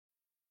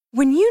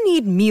When you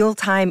need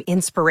mealtime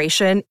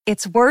inspiration,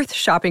 it's worth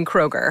shopping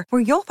Kroger,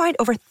 where you'll find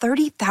over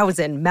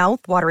 30,000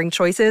 mouth-watering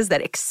choices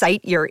that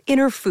excite your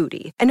inner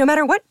foodie. And no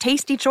matter what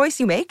tasty choice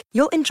you make,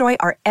 you'll enjoy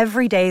our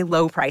everyday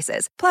low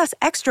prices, plus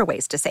extra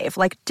ways to save,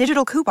 like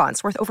digital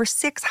coupons worth over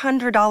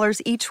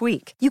 $600 each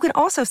week. You can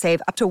also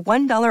save up to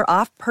 $1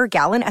 off per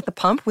gallon at the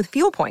pump with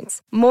fuel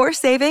points. More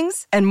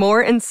savings and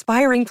more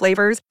inspiring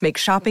flavors make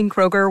shopping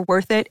Kroger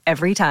worth it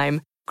every time.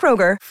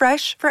 Kroger,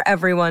 fresh for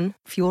everyone.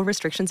 Fuel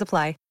restrictions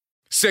apply.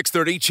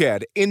 630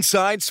 CHED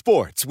Inside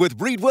Sports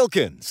with Reed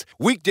Wilkins.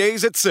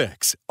 Weekdays at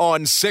 6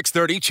 on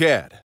 630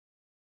 CHED.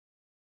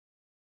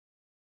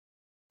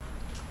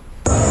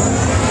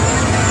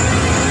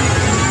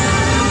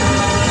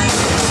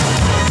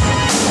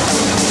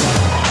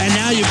 And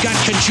now you've got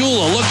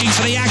Caggiula looking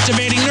for the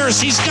activating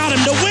Nurse. He's got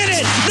him to win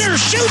it.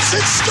 Nurse shoots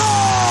and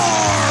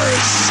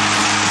scores!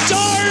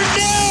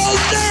 Darnell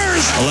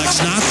Nurse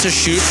elects not to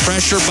shoot.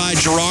 Pressure by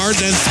Girard,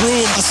 then threw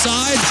him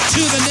aside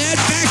to the net.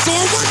 Backdoor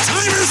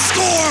one-timer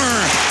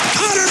score!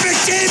 Connor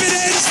McDavid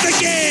ends the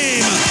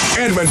game!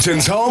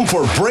 Edmonton's home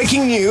for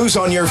breaking news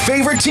on your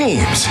favorite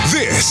teams.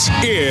 This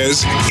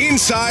is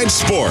Inside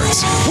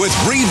Sports with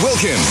Reed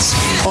Wilkins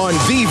on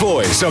the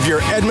voice of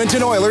your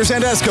Edmonton Oilers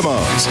and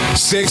Eskimos.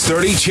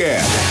 630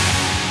 CHED.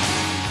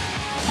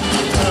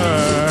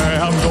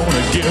 I'm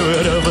gonna give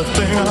it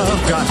everything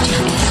I've got.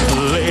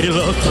 Lady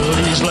luck,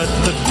 please let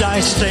the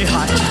dice stay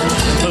hot.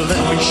 Let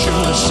me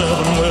shoot a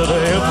 7 with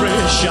every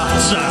shot.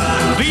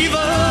 Viva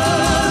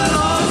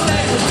Las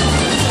Vegas!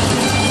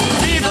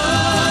 Viva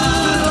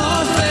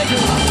Las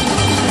Vegas!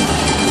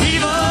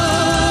 Viva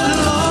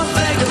Las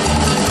Vegas!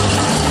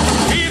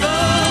 Viva,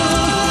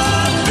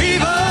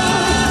 Viva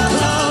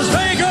Las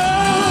Vegas!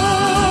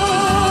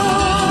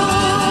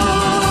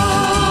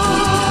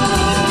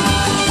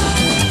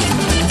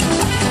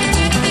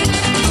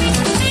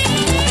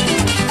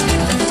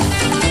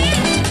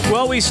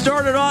 Well, we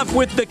started off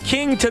with the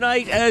King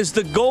tonight as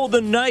the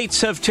Golden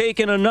Knights have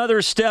taken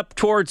another step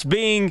towards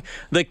being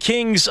the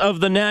kings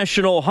of the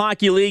National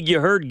Hockey League. You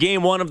heard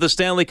Game 1 of the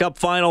Stanley Cup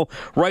Final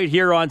right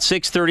here on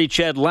 630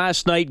 CHED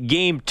last night.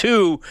 Game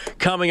 2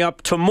 coming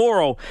up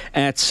tomorrow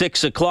at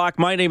 6 o'clock.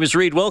 My name is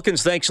Reed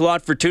Wilkins. Thanks a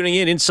lot for tuning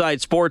in.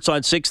 Inside Sports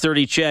on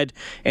 630 CHED.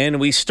 And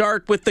we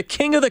start with the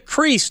King of the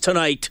Crease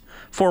tonight.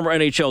 Former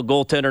NHL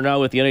goaltender, now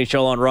with the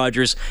NHL on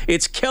Rogers.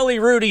 It's Kelly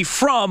Hrudey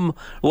from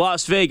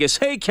Las Vegas.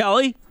 Hey,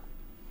 Kelly.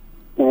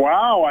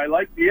 Wow, I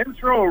like the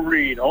intro,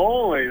 Reed.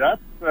 Holy,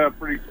 that's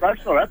pretty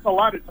special. That's a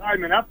lot of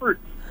time and effort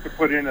to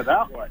put into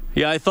that one.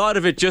 Yeah, I thought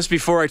of it just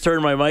before I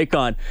turned my mic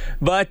on.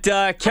 But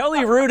Kelly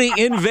Hrudey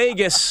in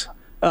Vegas,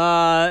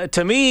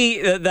 to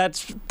me,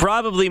 that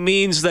probably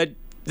means that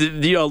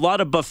a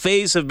lot of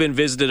buffets have been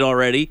visited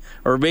already,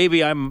 or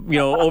maybe I'm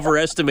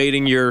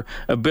overestimating your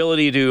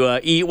ability to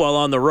eat while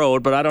on the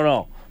road, but I don't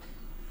know.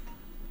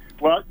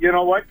 Well, you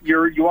know what?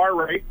 You are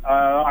right.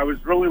 I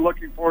was really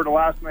looking forward to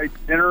last night's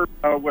dinner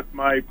with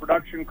my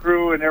production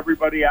crew and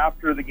everybody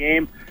after the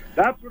game.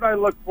 That's what I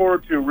look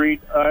forward to,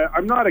 Reed.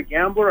 I'm not a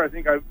gambler. I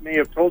think I may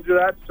have told you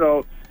that.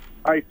 So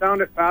I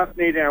found it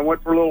fascinating. I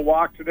went for a little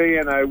walk today,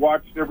 and I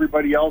watched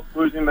everybody else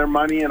losing their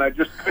money, and I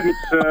just couldn't.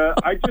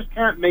 I just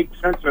can't make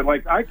sense of it.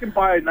 Like, I can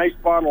buy a nice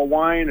bottle of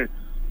wine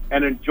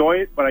and enjoy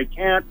it, but I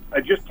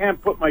just can't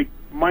put my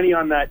money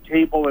on that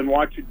table and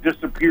watch it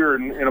disappear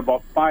in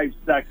about 5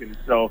 seconds.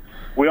 So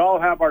we all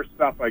have our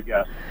stuff, I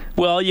guess.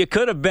 Well, you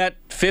could have bet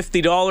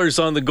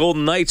 $50 on the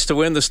Golden Knights to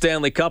win the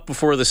Stanley Cup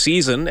before the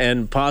season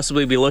and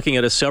possibly be looking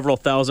at a several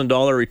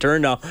 $1,000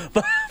 return now.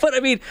 But I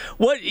mean,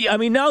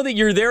 now that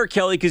you're there,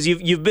 Kelly, because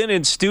you've been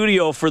in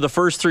studio for the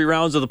first 3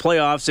 rounds of the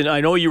playoffs, and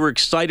I know you were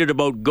excited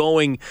about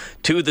going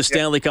to the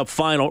Stanley Cup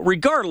final,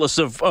 regardless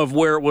of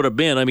where it would have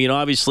been. I mean,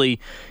 obviously,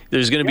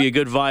 there's going to be a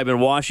good vibe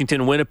in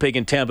Washington. Winnipeg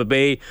and Tampa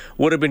Bay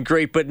would have been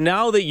great. But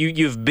now that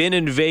you've been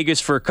in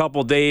Vegas for a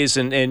couple days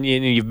and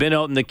you've been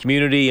out in the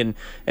community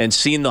and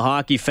seen the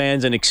hockey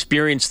fans and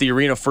experienced the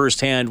arena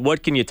firsthand,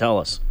 what can you tell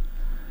us?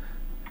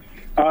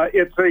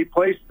 It's a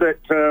place that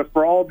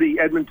for all the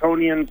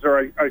Edmontonians,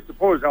 or I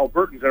suppose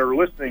Albertans that are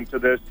listening to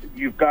this,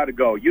 you've got to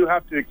go. You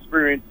have to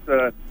experience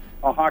a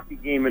hockey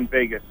game in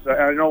Vegas.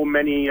 I know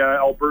many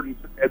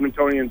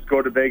Edmontonians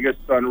go to Vegas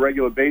on a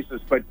regular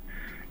basis, but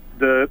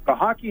the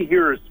hockey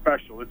here is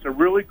special. It's a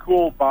really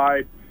cool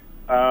vibe.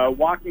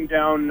 Walking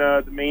down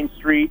the main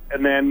street,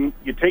 and then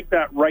you take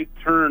that right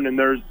turn, and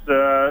there's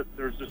a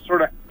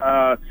sort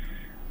of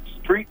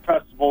street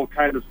festival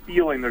kind of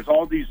feeling. There's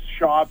all these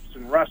shops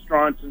and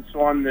restaurants and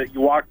so on that you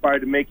walk by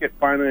to make it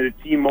finally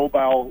to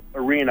T-Mobile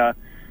Arena,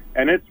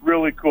 and it's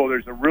really cool.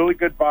 There's a really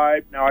good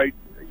vibe. Now,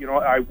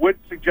 I would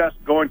suggest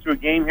going to a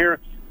game here.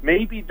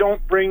 Maybe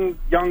don't bring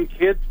young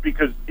kids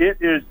because it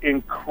is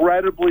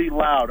incredibly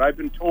loud. I've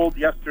been told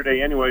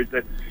yesterday anyways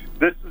that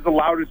this is the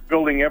loudest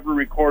building ever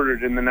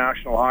recorded in the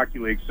National Hockey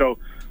League. So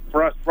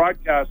for us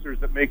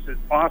broadcasters, it makes it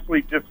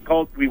awfully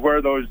difficult. We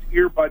wear those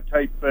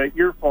earbud-type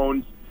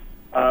earphones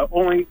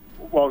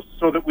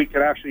so that we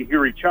can actually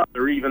hear each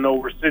other, even though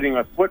we're sitting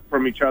a foot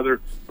from each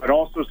other, but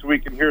also so we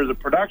can hear the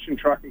production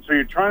truck. And so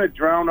you're trying to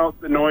drown out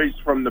the noise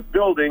from the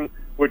building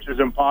which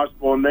is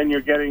impossible, and then you're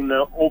getting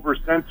the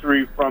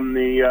over-sensory from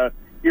the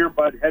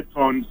earbud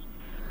headphones.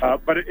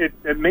 But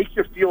it makes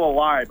you feel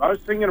alive. I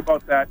was thinking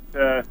about that,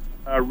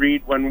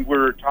 Reed, when we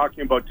were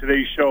talking about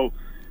today's show.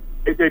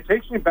 It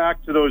takes me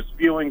back to those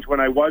feelings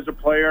when I was a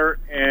player,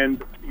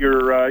 and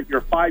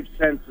your five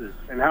senses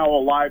and how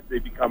alive they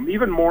become,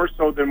 even more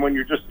so than when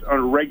you're just on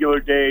a regular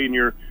day and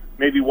you're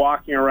maybe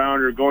walking around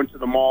or going to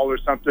the mall or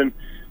something.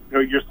 You know,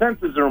 your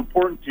senses are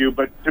important to you,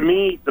 but to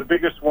me, the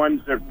biggest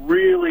ones that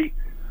really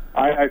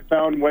I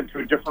found went to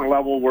a different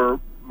level were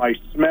my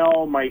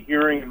smell, my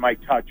hearing, and my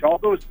touch. All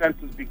those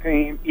senses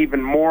became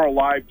even more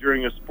alive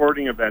during a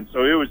sporting event.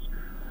 So it was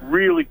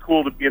really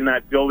cool to be in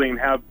that building and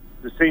have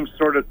the same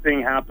sort of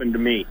thing happened to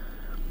me.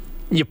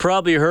 You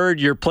probably heard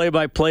your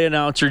play-by-play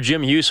announcer,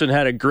 Jim Houston,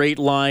 had a great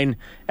line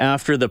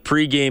after the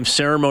pregame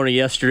ceremony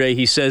yesterday.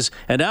 He says,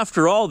 and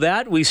after all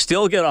that, we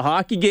still get a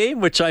hockey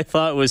game, which I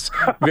thought was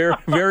very,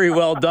 very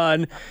well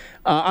done.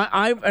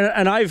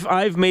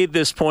 I've made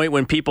this point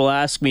when people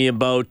ask me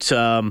about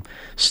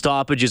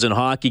stoppages in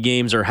hockey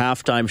games or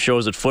halftime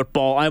shows at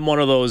football. I'm one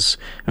of those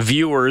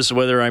viewers,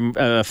 whether I'm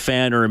a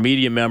fan or a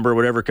media member,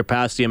 whatever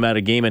capacity I'm at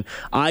a game, and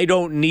I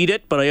don't need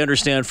it, but I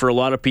understand for a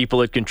lot of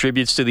people it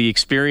contributes to the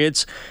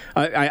experience.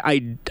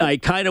 I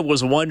kind of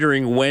was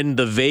wondering when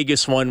the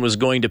Vegas one was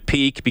going to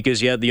peak,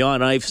 because you had the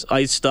on-ice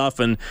stuff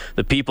and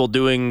the people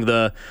doing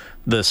the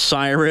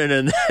siren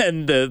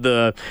and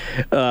the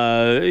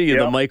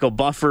Michael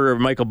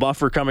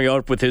Buffer coming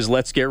out with his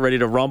 "Let's get ready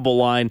to rumble"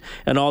 line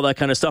and all that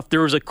kind of stuff.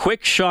 There was a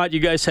quick shot you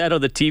guys had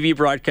on the TV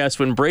broadcast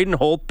when Braden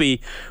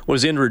Holtby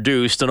was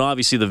introduced, and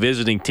obviously the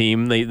visiting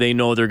team, they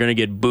know they're going to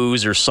get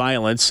boos or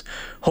silence.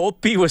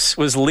 Holtby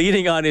was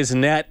leaning on his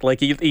net like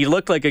he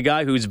looked like a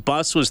guy whose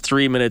bus was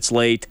 3 minutes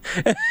late,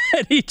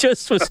 and he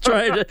just was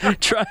trying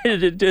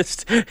to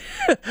just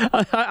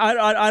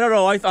I don't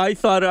know. I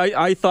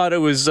thought it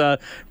was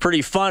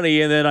pretty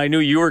funny, and then I knew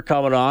you were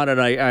coming on,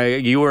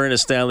 and you were in a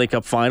Stanley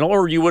Cup final,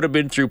 or you would have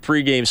been through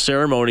pregame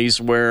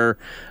ceremonies where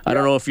I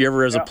don't know if you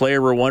ever as a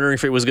player were wondering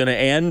if it was going to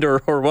end or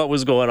what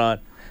was going on.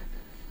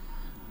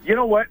 You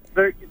know what?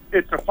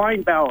 It's a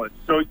fine balance.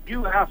 So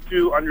you have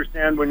to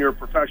understand when you're a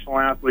professional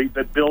athlete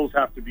that bills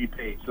have to be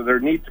paid. So there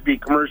need to be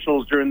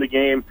commercials during the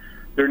game.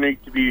 There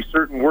need to be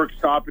certain work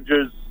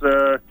stoppages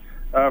for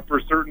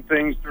certain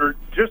things. There are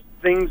just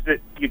things that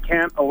you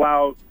can't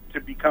allow to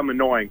become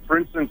annoying. For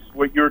instance,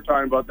 what you're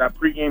talking about, that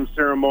pregame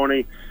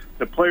ceremony,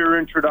 the player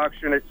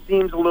introduction, it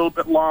seems a little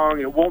bit long.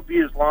 It won't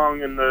be as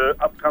long in the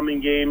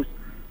upcoming games.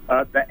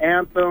 The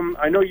anthem,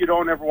 I know you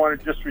don't ever want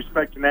to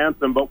disrespect an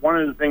anthem, but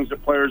one of the things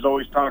that players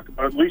always talk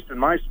about, at least in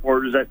my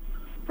sport, is that,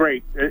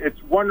 great,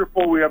 it's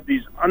wonderful. We have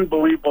these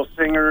unbelievable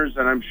singers,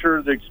 and I'm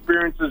sure the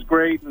experience is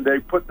great, and they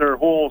put their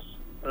whole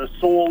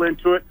soul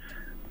into it.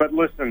 But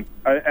listen,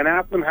 an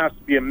anthem has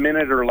to be a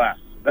minute or less.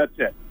 That's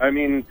it. I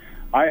mean,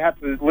 I had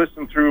to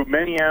listen through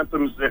many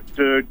anthems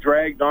that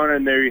dragged on,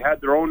 and they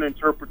had their own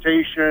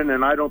interpretation,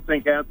 and I don't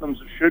think anthems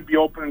should be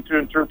open to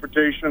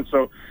interpretation.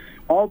 So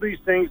all these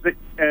things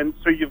and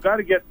so you've got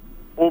to get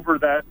over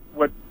that,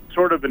 what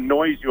sort of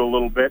annoys you a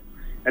little bit.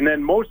 And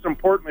then most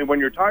importantly, when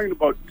you're talking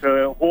about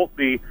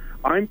Holtby,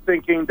 I'm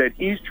thinking that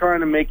he's trying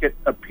to make it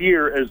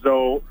appear as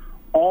though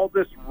all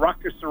this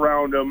ruckus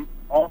around him,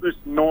 all this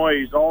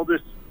noise, all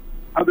this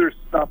other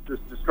stuff, this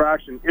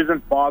distraction,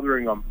 isn't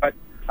bothering him. But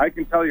I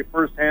can tell you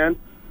firsthand,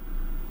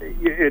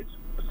 it's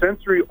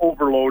sensory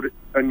overload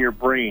on your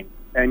brain.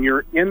 And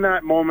you're in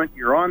that moment,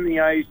 you're on the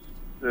ice,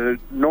 the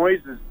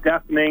noise is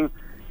deafening,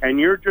 and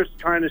you're just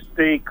trying to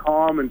stay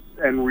calm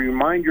and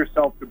remind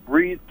yourself to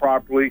breathe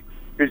properly,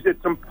 because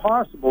it's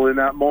impossible in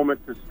that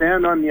moment to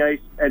stand on the ice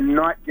and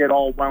not get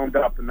all wound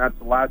up, and that's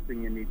the last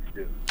thing you need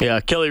to do. Yeah,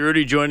 Kelly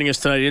Hrudey joining us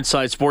tonight,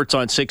 Inside Sports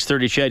on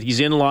 630 CHED. He's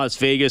in Las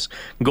Vegas.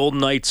 Golden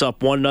Knights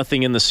up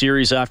 1-0 in the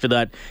series after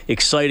that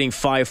exciting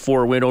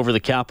 5-4 win over the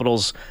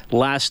Capitals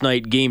last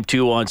night. Game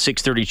 2 on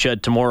 630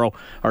 CHED tomorrow.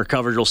 Our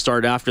coverage will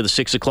start after the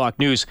 6 o'clock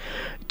news.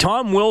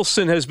 Tom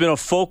Wilson has been a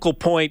focal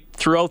point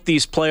throughout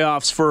these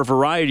playoffs for a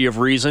variety of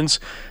reasons.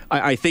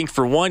 I think,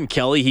 for one,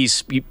 Kelly,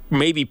 he's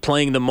maybe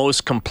playing the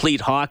most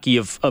complete hockey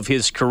of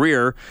his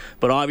career,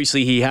 but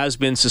obviously he has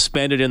been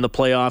suspended in the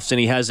playoffs, and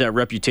he has that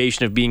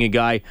reputation of being a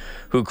guy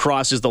who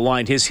crosses the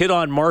line. His hit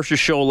on Marcia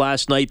show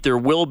last night, there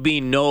will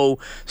be no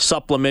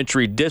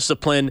supplementary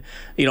discipline.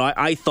 You know,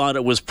 I thought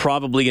it was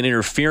probably an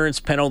interference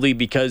penalty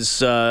because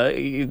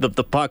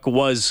the puck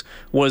was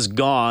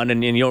gone,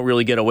 and you don't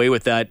really get away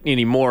with that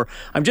anymore.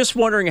 I'm just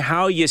wondering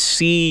how you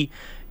see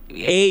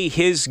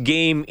his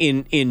game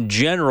in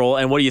general,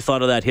 and what you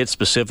thought of that hit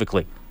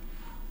specifically.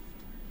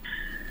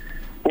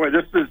 Boy,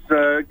 this is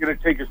going to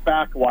take us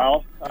back a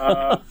while.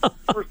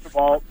 First of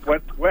all,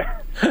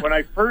 when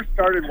I first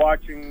started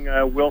watching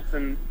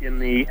Wilson in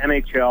the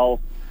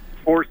NHL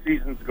 4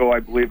 seasons ago,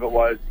 I believe it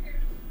was,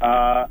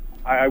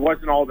 I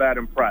wasn't all that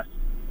impressed.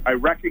 I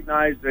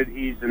recognize that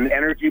he's an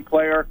energy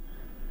player.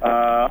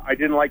 I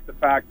didn't like the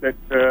fact that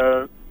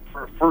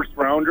for a first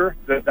rounder,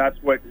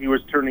 that's what he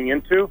was turning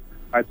into.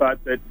 I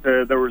thought that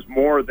there was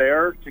more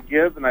there to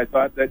give, and I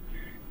thought that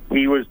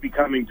he was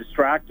becoming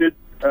distracted.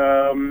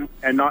 And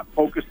and not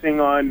focusing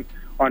on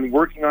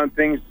working on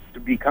things to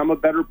become a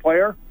better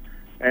player.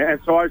 And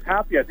so I was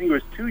happy. I think it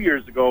was 2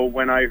 years ago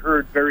when I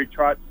heard Barry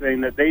Trotz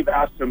saying that they've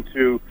asked him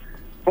to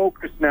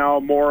focus now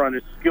more on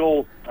his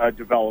skill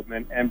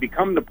development and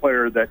become the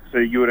player that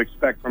you would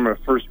expect from a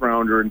first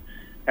rounder,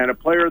 and a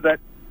player that,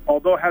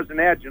 although has an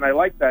edge, and I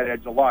like that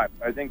edge a lot.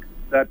 I think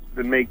that's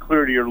been made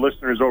clear to your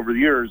listeners over the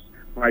years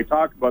when I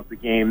talk about the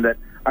game, that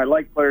I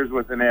like players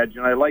with an edge,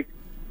 and I like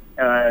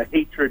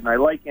hatred, and I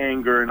like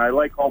anger, and I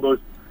like all those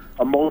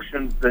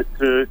emotions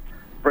that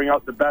bring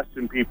out the best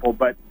in people,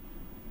 but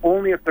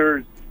only if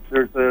there's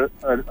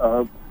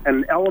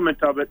an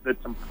element of it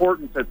that's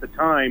important at the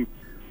time,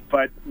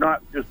 but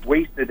not just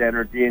wasted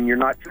energy, and you're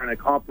not trying to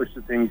accomplish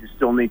the things you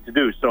still need to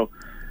do. So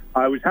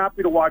I was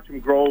happy to watch him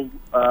grow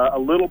a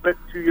little bit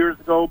 2 years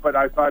ago, but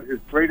I thought his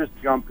greatest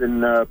jump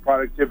in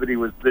productivity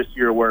was this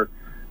year, where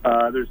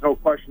there's no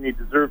question he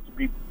deserved to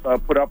be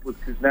put up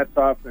with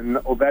Kuznetsov and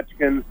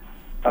Ovechkin,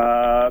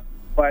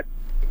 but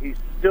he's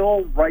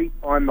still right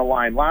on the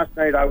line. Last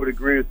night, I would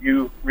agree with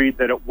you, Reed,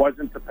 that it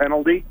wasn't a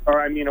penalty,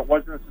 it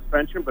wasn't a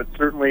suspension, but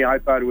certainly I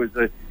thought it was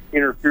an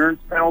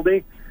interference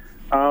penalty.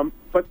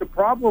 But the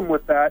problem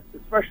with that,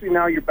 especially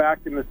now you're back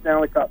in the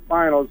Stanley Cup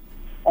Finals,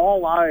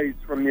 all eyes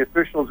from the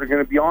officials are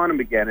going to be on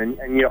him again,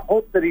 and you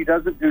hope that he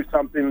doesn't do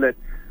something that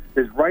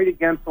is right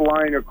against the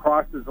line or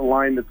crosses the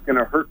line that's going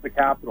to hurt the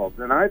Capitals.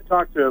 And I've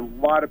talked to a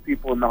lot of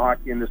people in the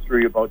hockey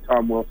industry about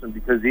Tom Wilson,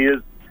 because he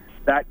is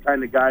that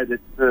kind of guy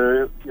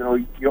that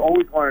you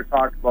always want to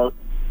talk about,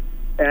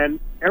 and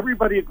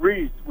everybody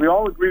agrees. We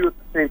all agree with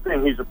the same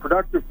thing. He's a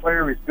productive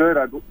player. He's good.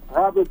 I'd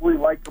probably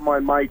like him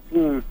on my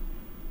team,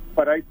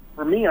 but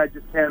for me, I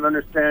just can't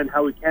understand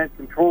how he can't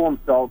control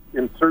himself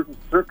in certain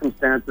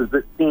circumstances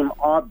that seem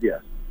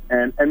obvious.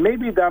 And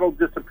maybe that'll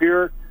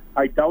disappear.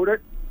 I doubt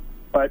it,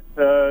 but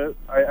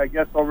I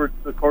guess over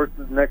the course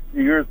of the next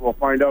few years, we'll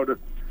find out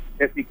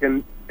if he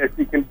can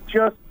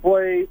just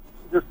play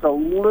just a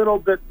little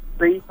bit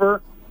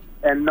safer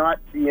and not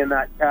be in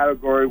that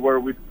category where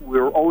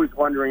we're always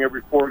wondering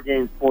every 4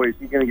 games, boy, is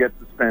he going to get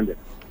suspended?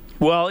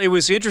 Well, it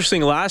was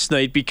interesting last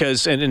night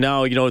because, and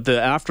now,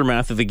 the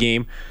aftermath of the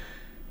game,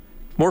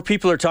 more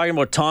people are talking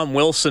about Tom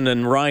Wilson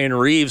and Ryan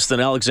Reeves than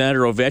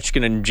Alexander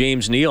Ovechkin and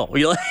James Neal.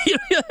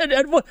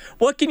 And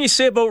what can you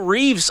say about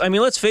Reeves? I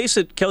mean, let's face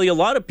it, Kelly, a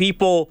lot of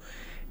people,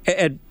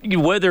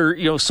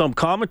 whether some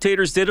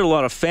commentators did it, a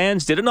lot of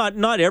fans did it,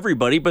 not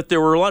everybody, but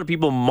there were a lot of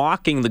people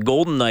mocking the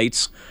Golden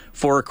Knights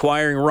for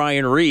acquiring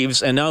Ryan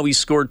Reeves, and now he's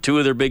scored 2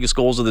 of their biggest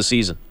goals of the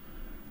season.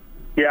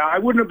 Yeah, I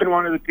wouldn't have been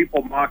one of the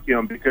people mocking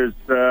him, because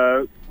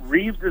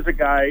Reeves is a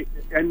guy,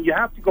 and you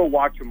have to go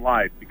watch him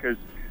live, because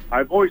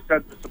I've always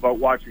said this about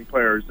watching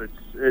players.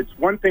 It's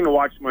one thing to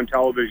watch them on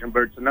television,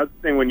 but it's another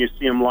thing when you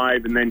see them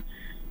live, and then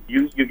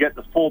you get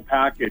the full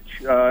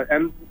package.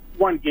 And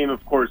one game,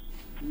 of course,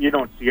 you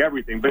don't see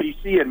everything, but you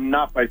see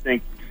enough, I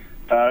think,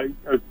 a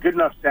good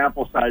enough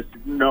sample size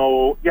to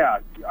know,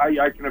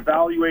 I can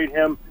evaluate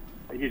him.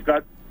 He's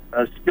got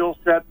a skill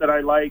set that I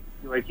like.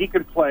 Like, he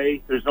can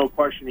play. There's no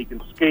question. He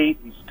can skate.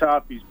 He's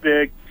tough. He's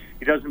big.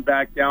 He doesn't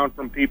back down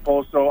from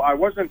people. So I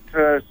wasn't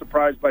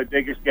surprised by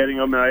Vegas getting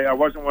him, and I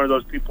wasn't one of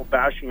those people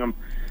bashing him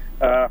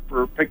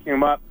for picking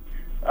him up.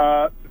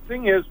 The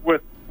thing is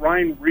with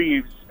Ryan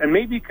Reeves, and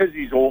maybe because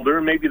he's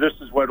older, maybe this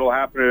is what will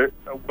happen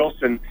to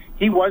Wilson,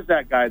 he was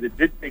that guy that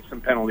did take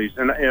some penalties.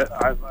 And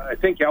I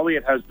think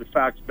Elliott has the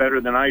facts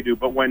better than I do.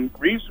 But when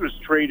Reeves was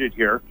traded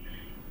here,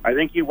 I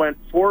think he went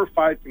 4 or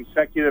 5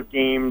 consecutive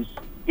games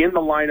in the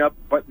lineup,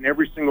 but in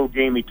every single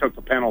game he took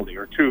a penalty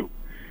or 2.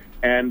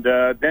 And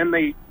then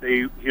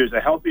he was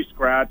a healthy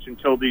scratch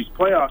until these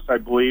playoffs, I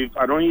believe.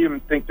 I don't even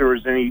think there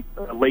was any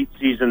late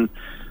season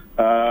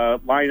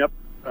lineup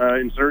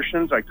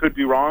insertions. I could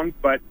be wrong,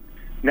 but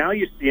now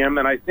you see him,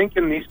 and I think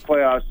in these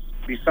playoffs,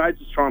 besides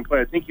the strong play,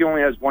 I think he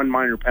only has 1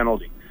 minor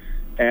penalty.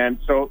 And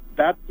so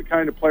that's the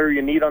kind of player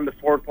you need on the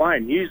fourth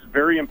line. He's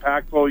very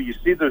impactful. You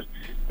see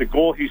the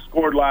goal he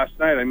scored last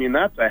night. I mean,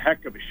 that's a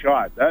heck of a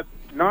shot.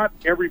 Not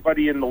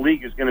everybody in the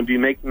league is going to be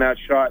making that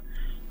shot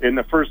in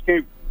the first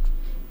game,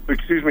 of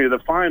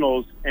the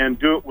finals, and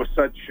do it with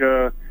such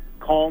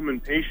calm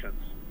and patience.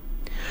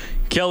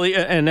 Kelly,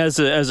 and as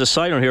a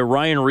side note here,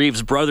 Ryan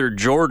Reeves' brother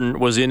Jordan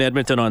was in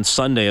Edmonton on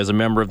Sunday as a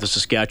member of the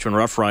Saskatchewan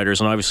Roughriders,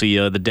 and obviously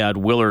the dad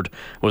Willard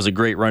was a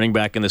great running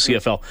back in the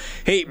CFL.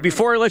 Hey,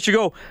 before I let you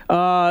go,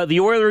 the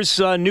Oilers'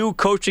 new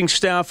coaching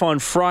staff on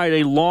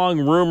Friday, long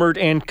rumored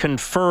and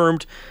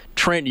confirmed.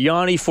 Trent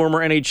Yanni, former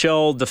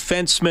NHL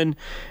defenseman,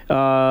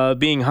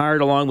 being hired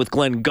along with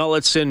Glenn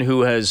Gulletson,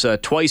 who has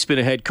twice been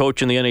a head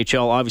coach in the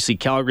NHL, obviously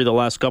Calgary the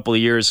last couple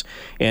of years,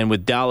 and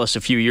with Dallas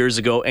a few years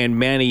ago, and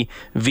Manny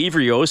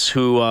Vivrios,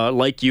 who,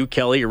 like you,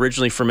 Kelly,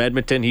 originally from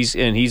Edmonton, he's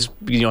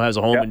has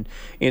a home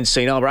in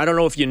St. Albert. I don't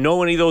know if you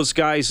know any of those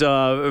guys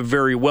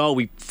very well.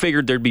 We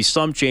figured there'd be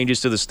some changes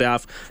to the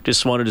staff.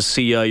 Just wanted to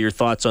see your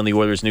thoughts on the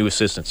Oilers' new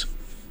assistants.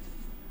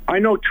 I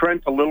know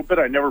Trent a little bit.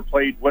 I never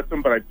played with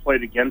him, but I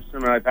played against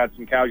him, and I've had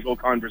some casual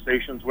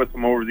conversations with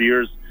him over the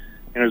years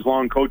in his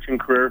long coaching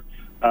career.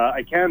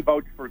 I can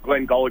vouch for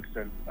Glenn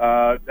Gullickson.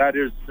 That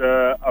is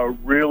a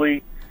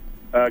really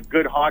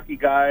good hockey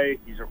guy.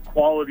 He's a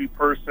quality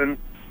person.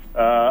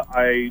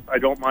 I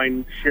don't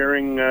mind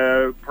sharing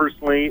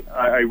personally.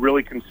 I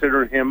really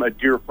consider him a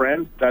dear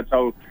friend. That's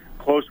how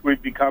close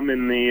we've become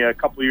in the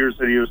couple of years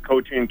that he was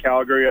coaching in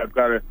Calgary. I've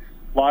got a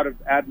lot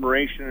of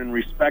admiration and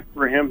respect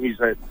for him. He's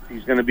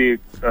going to be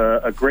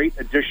a great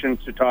addition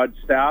to Todd's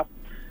staff.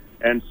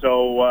 And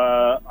so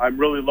I'm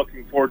really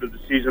looking forward to the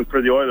season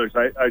for the Oilers.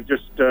 I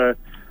just,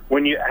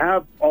 when you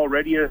have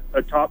already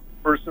a top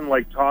person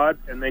like Todd,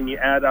 and then you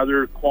add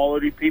other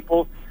quality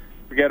people,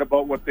 forget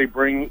about what they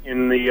bring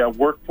in the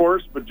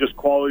workforce, but just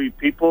quality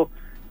people,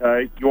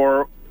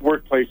 your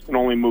workplace can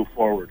only move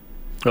forward.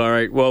 All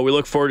right. Well, we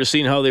look forward to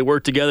seeing how they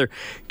work together.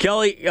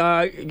 Kelly,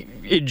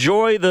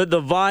 enjoy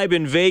the vibe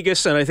in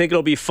Vegas, and I think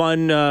it'll be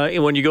fun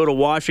when you go to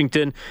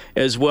Washington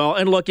as well.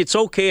 And look, it's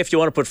okay if you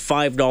want to put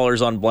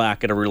 $5 on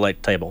black at a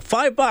roulette table.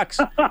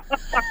 $5.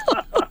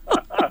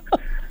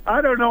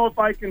 I don't know if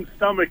I can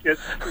stomach it,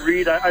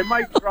 Reed. I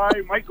might try,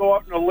 might go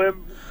out on a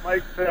limb,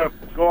 might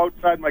go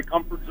outside my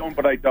comfort zone,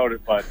 but I doubt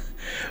it, bud.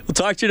 We'll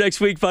talk to you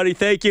next week, buddy.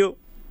 Thank you.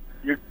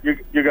 You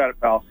got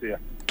it, pal. See ya.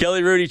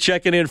 Kelly Hrudey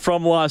checking in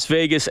from Las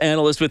Vegas,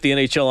 analyst with the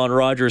NHL on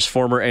Rogers,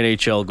 former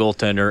NHL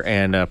goaltender,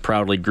 and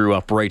proudly grew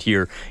up right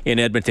here in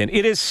Edmonton.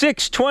 It is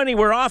 6:20.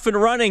 We're off and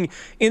running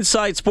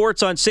Inside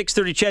Sports on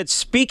 630 CHED.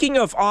 Speaking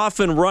of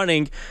off and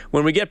running,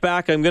 when we get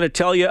back, I'm going to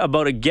tell you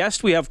about a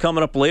guest we have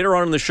coming up later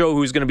on in the show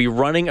who's going to be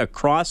running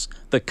across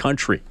the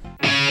country.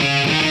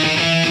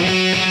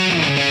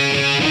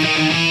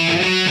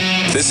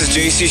 This is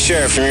JC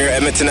Sheriff from your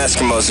Edmonton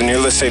Eskimos, and you're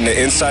listening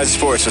to Inside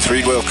Sports with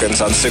Reed Wilkins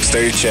on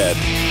 630 CHED.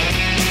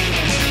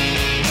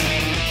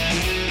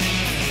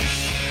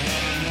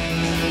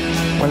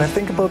 When I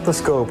think about the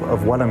scope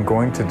of what I'm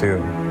going to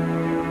do,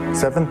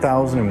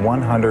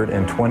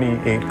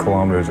 7,128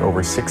 kilometers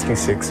over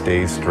 66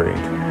 days straight,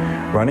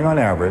 running on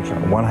average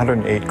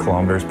 108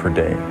 kilometers per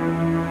day.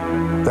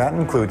 That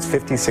includes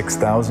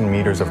 56,000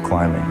 meters of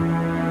climbing,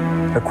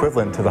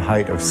 equivalent to the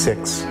height of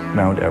 6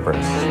 Mount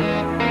Everest.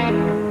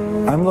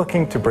 I'm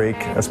looking to break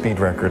a speed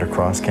record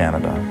across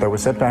Canada that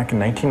was set back in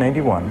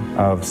 1991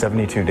 of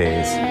 72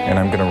 days, and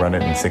I'm going to run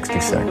it in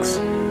 66.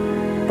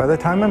 By the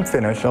time I'm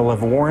finished, I'll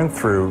have worn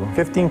through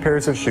 15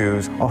 pairs of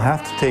shoes. I'll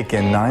have to take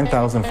in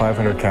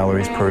 9,500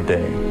 calories per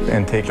day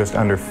and take just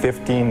under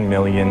 15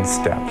 million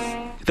steps.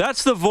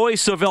 That's the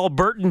voice of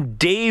Albertan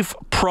Dave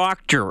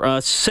Proctor,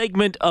 a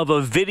segment of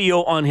a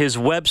video on his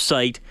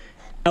website,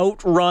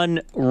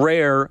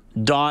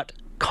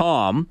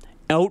 outrunrare.com.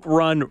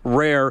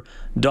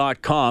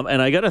 outrunrare.com.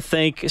 And I got to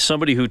thank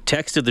somebody who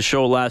texted the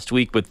show last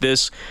week with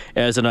this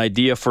as an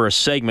idea for a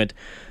segment.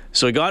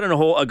 So I got a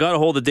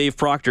hold of Dave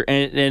Proctor,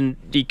 and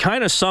he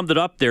kind of summed it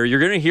up there. You're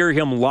going to hear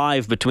him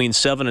live between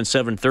 7 and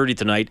 7:30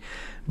 tonight.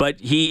 But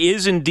he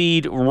is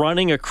indeed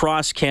running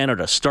across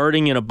Canada,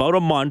 starting in about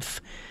a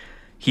month.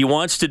 He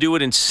wants to do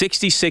it in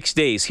 66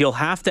 days. He'll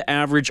have to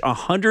average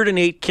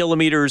 108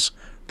 kilometers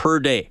per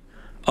day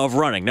of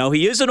running. Now,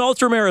 he is an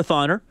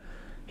ultramarathoner.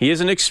 He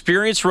is an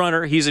experienced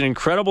runner. He's in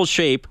incredible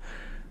shape,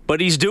 but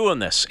he's doing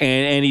this.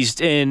 And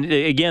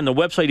again, the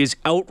website is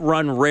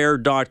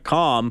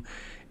outrunrare.com.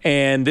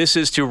 And this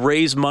is to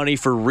raise money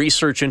for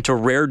research into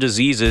rare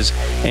diseases.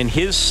 And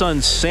his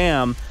son,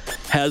 Sam,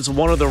 has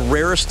one of the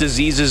rarest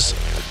diseases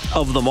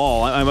of them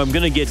all. I'm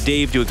going to get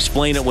Dave to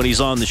explain it when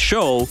he's on the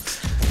show,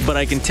 but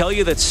I can tell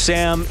you that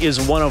Sam is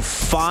one of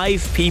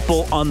 5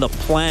 people on the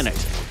planet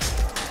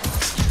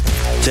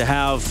to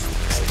have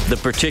the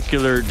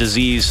particular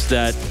disease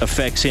that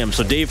affects him.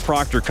 So Dave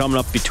Proctor coming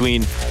up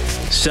between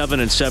 7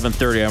 and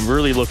 7:30. I'm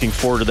really looking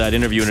forward to that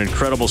interview. An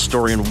incredible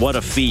story, and what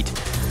a feat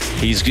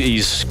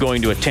he's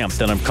going to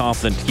attempt, and I'm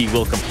confident he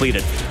will complete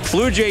it.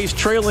 Blue Jays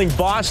trailing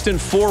Boston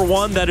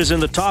 4-1. That is in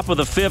the top of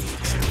the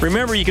 5th.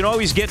 Remember, you can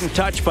always get in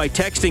touch by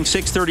texting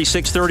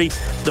 630-630.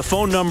 The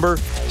phone number,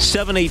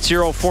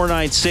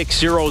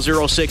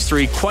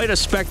 780-496-0063. Quite a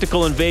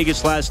spectacle in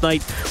Vegas last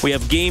night. We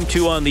have Game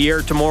 2 on the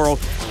air tomorrow.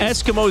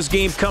 Eskimos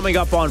game coming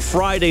up on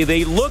Friday.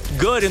 They looked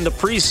good in the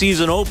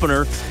preseason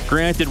opener.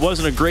 Granted,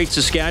 wasn't a great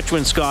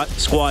Saskatchewan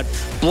squad.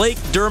 Blake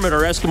Dermott,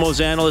 our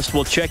Eskimos analyst,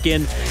 will check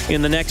in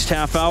the next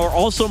half hour.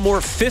 Also,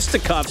 more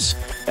fisticuffs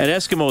at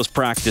Eskimos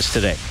practice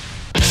today.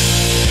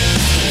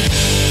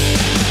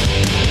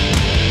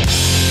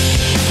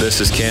 This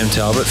is Cam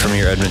Talbot from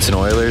your Edmonton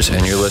Oilers,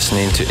 and you're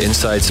listening to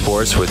Inside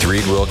Sports with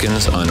Reed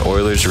Wilkins on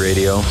Oilers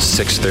Radio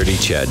 630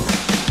 CHED.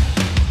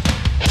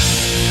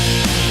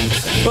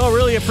 Well,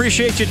 really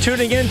appreciate you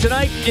tuning in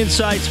tonight.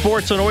 Inside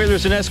Sports on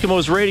Oilers and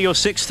Eskimos Radio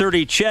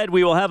 630 CHED.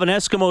 We will have an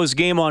Eskimos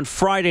game on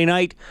Friday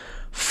night,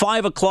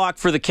 5 o'clock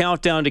for the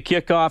countdown to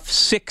kickoff,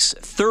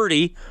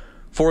 6:30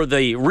 for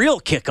the real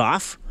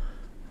kickoff.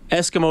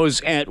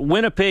 Eskimos at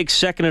Winnipeg,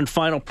 second and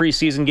final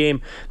preseason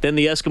game. Then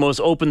the Eskimos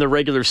open the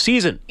regular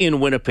season in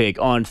Winnipeg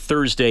on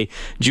Thursday,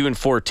 June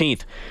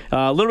 14th.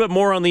 A little bit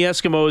more on the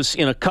Eskimos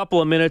in a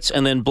couple of minutes,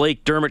 and then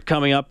Blake Dermott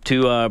coming up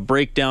to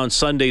break down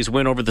Sunday's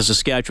win over the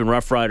Saskatchewan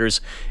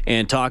Roughriders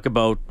and talk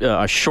about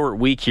a short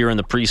week here in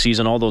the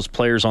preseason, all those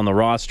players on the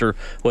roster,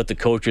 what the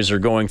coaches are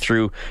going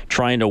through,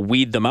 trying to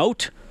weed them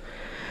out.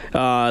 The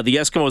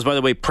Eskimos, by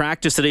the way,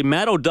 practiced today.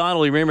 Matt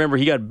O'Donnell, you remember,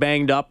 he got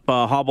banged up,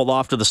 hobbled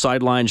off to the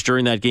sidelines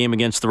during that game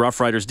against the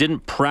Roughriders.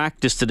 Didn't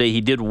practice today. He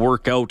did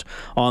work out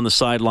on the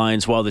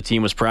sidelines while the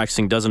team was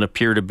practicing. Doesn't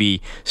appear to be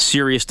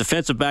serious.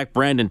 Defensive back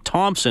Brandon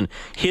Thompson,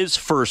 his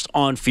first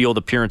on-field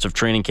appearance of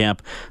training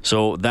camp.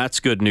 So that's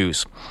good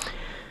news.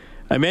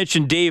 I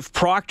mentioned Dave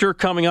Proctor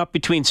coming up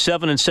between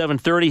 7 and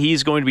 7:30.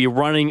 He's going to be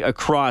running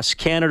across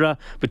Canada.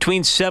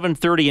 Between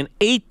 7:30 and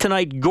 8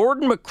 tonight,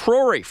 Gordon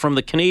McCrory from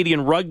the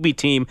Canadian rugby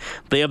team.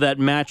 They have that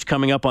match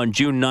coming up on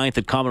June 9th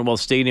at Commonwealth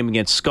Stadium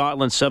against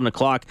Scotland, 7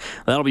 o'clock.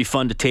 That'll be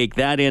fun to take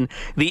that in.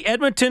 The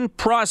Edmonton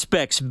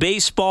Prospects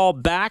baseball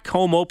back,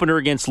 home opener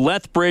against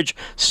Lethbridge,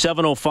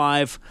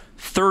 7:05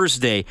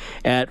 Thursday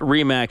at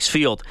Remax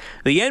Field.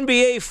 The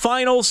NBA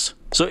Finals.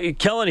 So,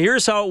 Kellen,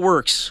 here's how it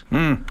works.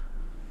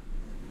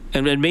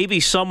 And maybe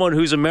someone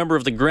who's a member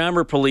of the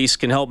Grammar Police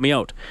can help me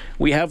out.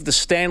 We have the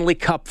Stanley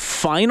Cup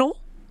Final,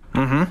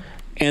 and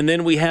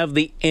then we have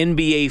the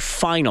NBA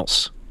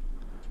Finals.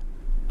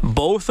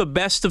 Both a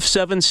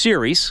best-of-7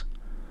 series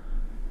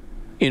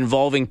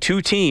involving two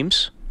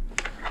teams,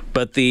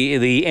 but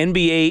the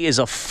NBA is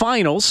a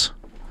finals,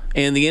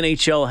 and the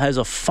NHL has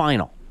a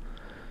final.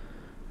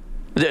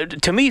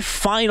 To me,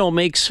 final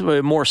makes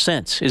more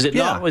sense. Is it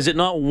not? Is it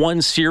not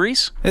one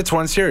series? It's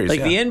one series.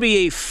 Like the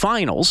NBA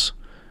Finals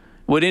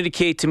would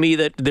indicate to me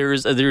that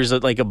there's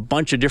a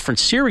bunch of different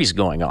series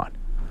going on.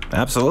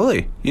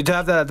 Absolutely. You'd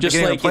have that at the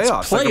beginning of the playoffs.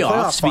 It's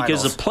playoffs, like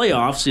because the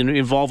playoffs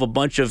involve a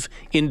bunch of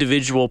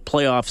individual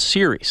playoff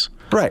series.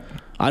 Right.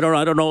 I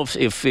don't know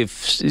if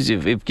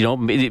you know,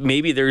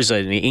 maybe there's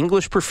an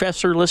English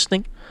professor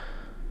listening.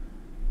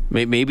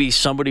 Maybe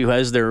somebody who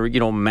has their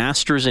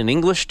masters in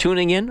English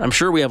tuning in. I'm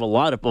sure we have a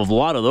lot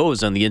of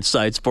those on the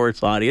Inside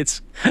Sports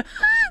audience.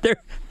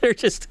 they're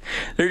just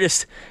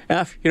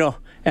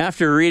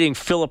after reading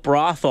Philip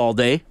Roth all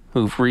day,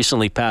 who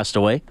recently passed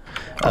away.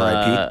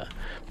 R.I.P.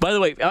 By the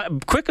way,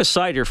 quick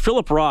aside here,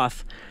 Philip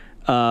Roth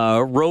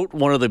wrote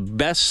one of the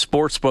best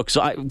sports books.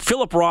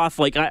 Philip Roth,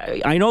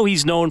 I know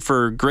he's known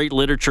for great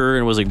literature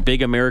and was a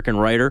big American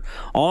writer.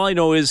 All I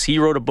know is he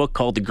wrote a book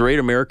called The Great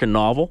American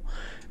Novel,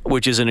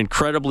 which is an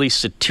incredibly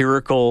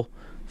satirical,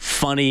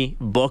 funny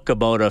book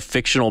about a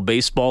fictional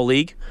baseball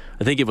league.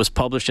 I think it was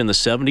published in the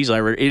 70s. I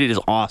read it. It is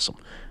awesome.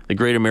 The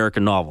Great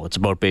American Novel. It's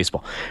about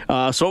baseball.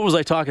 So what was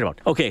I talking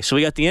about? Okay, so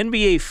we got the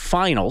NBA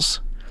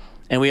Finals,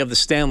 and we have the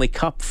Stanley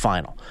Cup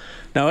Final.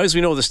 Now, as we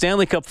know, the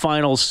Stanley Cup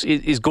Finals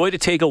is going to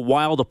take a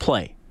while to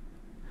play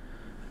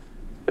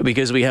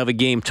because we have a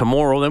game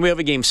tomorrow, then we have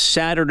a game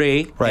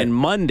Saturday and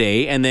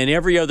Monday, and then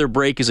every other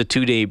break is a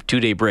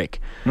two-day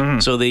break.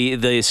 So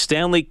the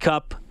Stanley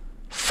Cup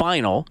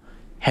Final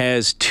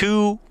has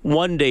 2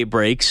 one-day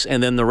breaks,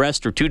 and then the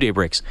rest are 2-day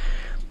breaks.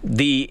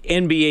 The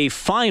NBA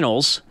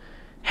Finals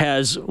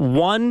has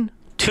one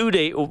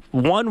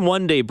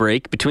one-day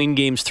break between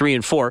games 3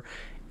 and 4.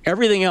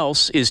 Everything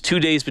else is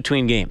 2 days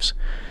between games.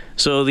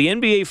 So the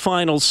NBA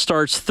Finals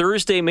starts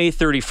Thursday, May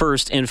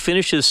 31st, and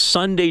finishes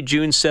Sunday,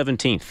 June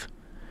 17th.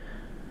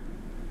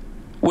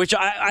 Which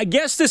I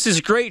guess this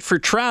is great for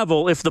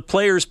travel if the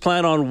players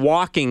plan on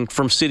walking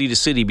from city to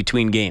city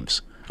between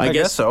games. I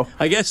guess so.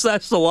 I guess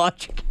that's the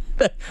logic.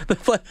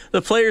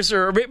 The players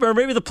are, or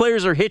maybe the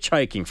players are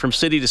hitchhiking from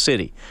city to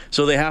city,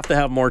 so they have to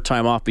have more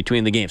time off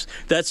between the games.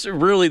 That's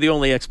really the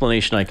only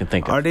explanation I can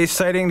think of. Are they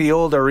citing the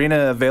old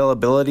arena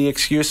availability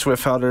excuse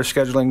with how they're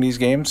scheduling these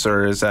games,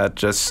 or is that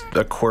just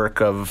a quirk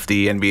of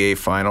the NBA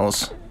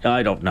Finals?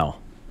 I don't know.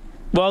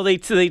 Well, they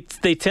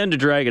tend to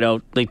drag it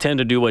out. They tend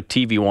to do what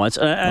TV wants,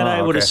 and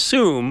I would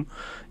assume,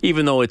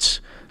 even though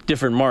it's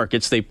different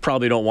markets, they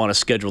probably don't want to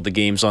schedule the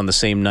games on the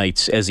same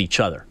nights as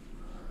each other.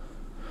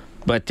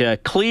 But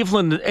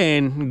Cleveland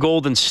and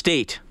Golden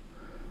State.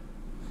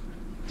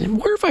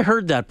 Where have I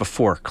heard that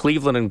before?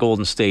 Cleveland and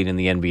Golden State in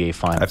the NBA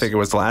Finals. I think it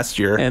was last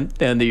year. And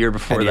the year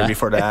before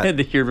that. And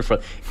the year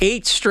before.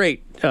 8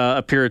 straight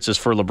appearances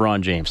for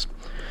LeBron James,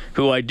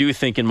 who I do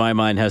think in my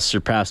mind has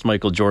surpassed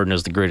Michael Jordan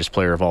as the greatest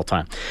player of all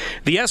time.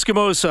 The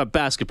Eskimos,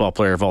 basketball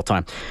player of all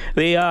time.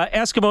 The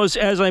Eskimos,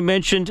 as I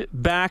mentioned,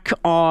 back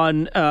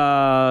on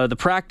the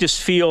practice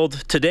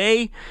field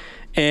today.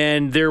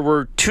 And there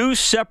were 2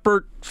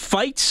 separate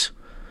fights,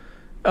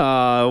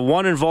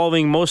 one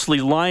involving mostly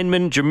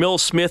linemen. Jamil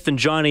Smith and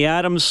Johnny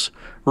Adams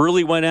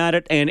really went at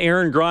it, and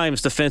Aaron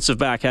Grimes, defensive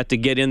back, had to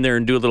get in there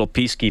and do a little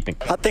peacekeeping.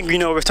 I think,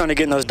 we're starting to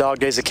get in those dog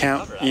days of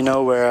camp,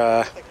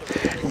 where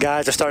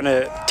guys are starting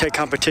to take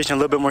competition a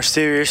little bit more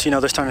serious.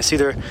 They're starting to see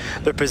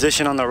their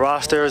position on the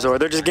rosters, or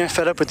they're just getting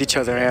fed up with each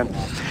other. And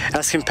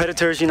as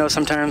competitors,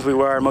 sometimes we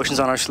wear our emotions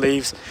on our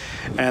sleeves.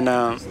 And,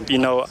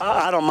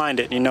 I don't mind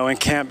it. In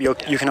camp, you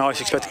can always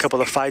expect a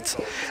couple of fights.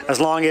 As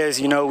long as,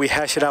 we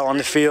hash it out on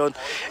the field,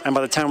 and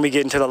by the time we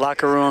get into the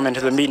locker room,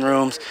 into the meeting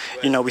rooms,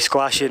 we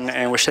squash it,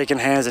 and we're shaking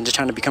hands and just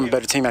trying to become a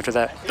better team after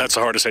that. That's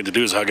the hardest thing to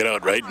do, is hug it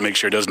out, right? Make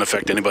sure it doesn't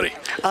affect anybody.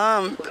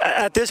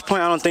 At this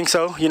point, I don't think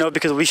so,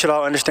 because we should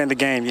all understand the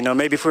game.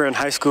 Maybe if we were in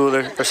high school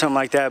or something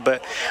like that,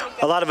 but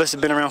a lot of us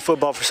have been around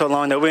football for so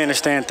long that we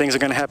understand things are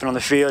going to happen on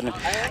the field, and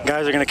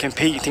guys are going to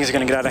compete, things are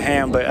going to get out of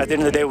hand. But at the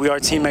end of the day, we are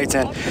teammates,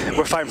 and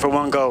we're fighting for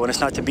one goal, and it's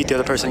not to beat the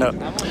other person up.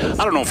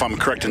 I don't know if I'm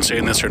correct in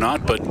saying this or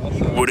not, but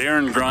would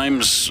Aaron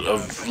Grimes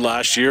of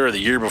last year or the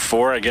year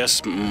before, I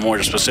guess,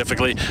 more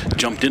specifically,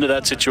 jumped into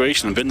that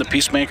situation and been the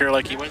peacemaker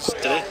like he was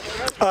today?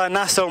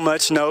 Not so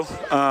much, no.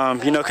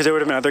 Because there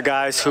would have been other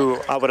guys who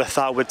I would have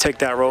thought would take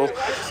that role.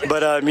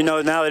 But,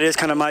 now it is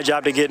kind of my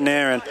job to get in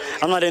there, and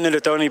I'm not in there to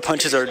throw any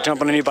punches or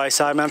jump on anybody's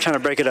side, man. I'm trying to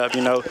break it up,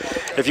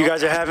 If you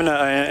guys are having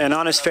an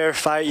honest, fair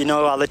fight,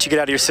 I'll let you get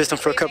out of your system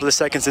for a couple of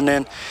seconds, and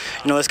then,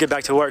 let's get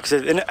back to work.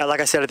 Because, like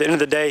I said, at the end of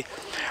the day,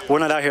 we're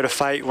not out here to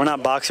fight. We're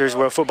not boxers.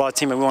 We're a football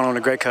team, and we want to win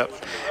a Grey Cup.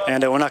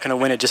 And we're not going to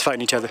win it just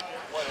fighting each other.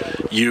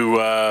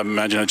 You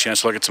imagine a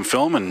chance to look at some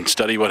film and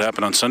study what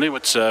happened on Sunday.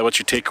 What's your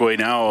takeaway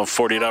now,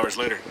 48 hours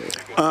later?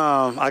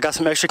 I got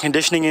some extra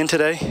conditioning in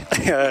today.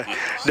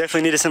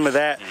 Definitely needed some of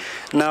that.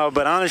 No,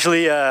 but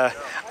honestly, I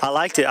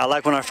liked it. I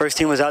liked when our first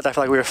team was out. I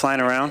felt like we were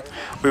flying around.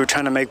 We were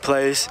trying to make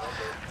plays.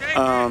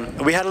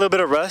 We had a little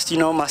bit of rust.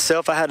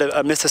 Myself, I had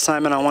a missed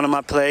assignment on one of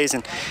my plays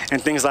and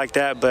things like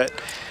that. But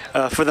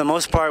for the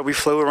most part, we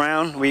flew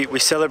around. We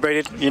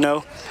celebrated,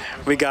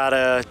 We got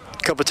a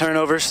couple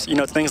turnovers,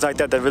 things like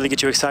that really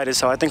get you excited.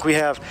 So I think we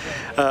have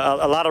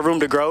a lot of room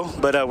to grow,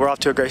 but we're off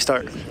to a great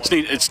start.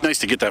 It's nice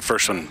to get that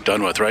first one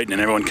done with, right? And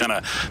everyone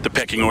the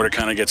pecking order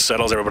kind of gets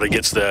settled. Everybody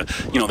gets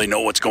they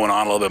know what's going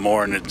on a little bit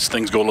more, and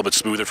things go a little bit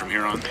smoother from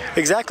here on.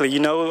 Exactly.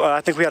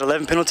 I think we had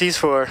 11 penalties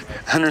for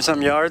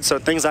 100-something yards. So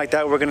things like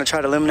that we're going to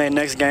try to eliminate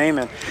next game,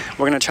 and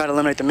we're going to try to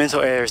eliminate the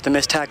mental errors, the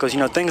missed tackles,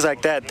 things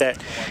like that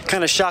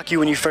kind of shock you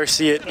when you first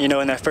see it, in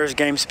that first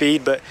game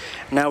speed. But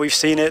now we've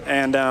seen it,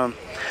 and I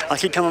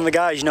keep telling the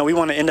guys, we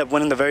want to end up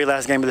winning the very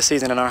last game of the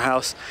season in our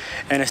house,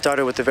 and it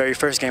started with the very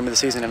first game of the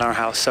season in our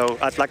house. So,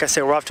 like I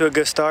said, we're off to a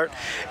good start,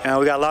 and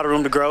we got a lot of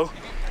room to grow,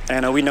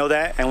 and we know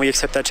that, and we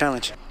accept that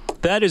challenge.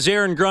 That is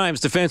Aaron Grimes,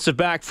 defensive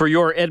back for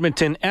your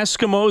Edmonton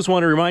Eskimos.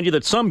 Want to remind you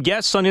that some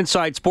guests on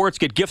Inside Sports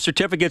get gift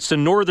certificates to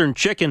Northern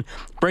Chicken,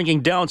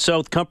 bringing down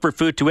south comfort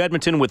food to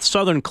Edmonton with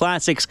Southern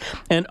classics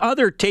and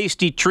other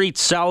tasty treats.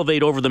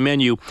 Salivate over the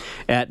menu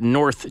at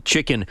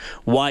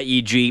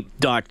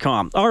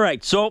northchickenyeg.com. All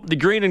right, so the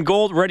Green and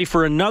Gold ready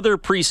for another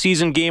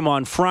preseason game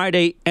on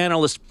Friday.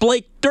 Analyst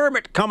Blake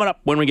Dermott coming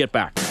up when we get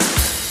back.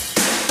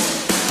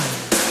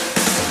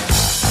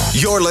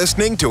 You're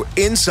listening to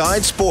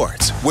Inside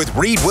Sports with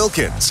Reed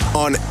Wilkins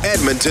on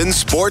Edmonton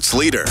Sports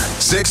Leader,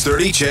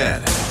 630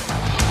 CHED.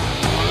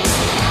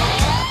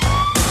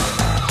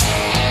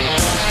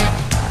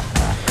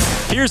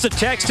 Here's a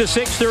text to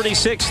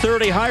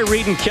 630. Hi,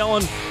 Reed and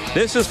Kellen.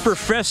 This is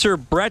Professor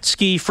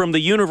Bretsky from the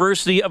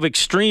University of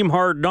Extreme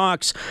Hard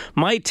Knocks.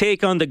 My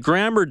take on the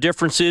grammar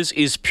differences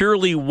is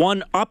purely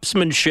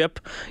one-upsmanship.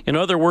 In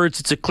other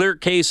words, it's a clear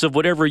case of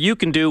whatever you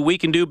can do, we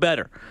can do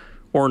better,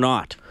 or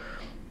not.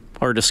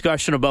 Our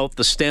discussion about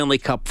the Stanley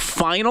Cup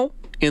Final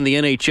in the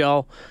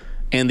NHL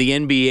and the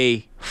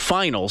NBA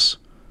Finals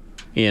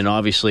in,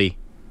 obviously,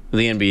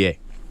 the NBA.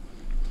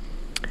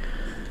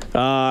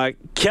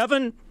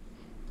 Kevin,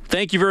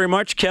 thank you very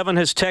much. Kevin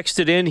has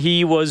texted in.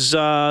 He was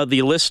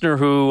the listener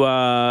who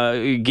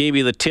gave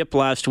me the tip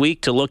last week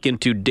to look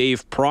into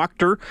Dave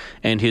Proctor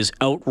and his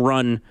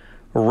Outrun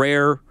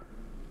Rare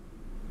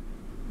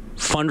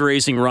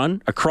fundraising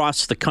run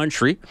across the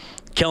country.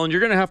 Kellen, you're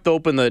going to have to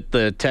open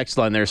the text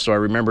line there so I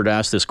remember to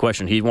ask this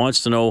question. He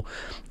wants to know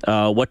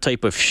what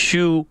type of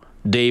shoe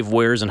Dave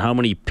wears and how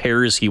many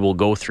pairs he will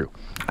go through.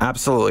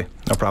 Absolutely.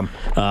 No problem.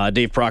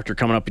 Dave Proctor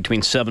coming up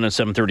between 7 and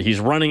 7:30. He's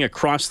running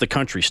across the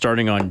country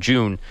starting on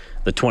June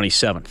the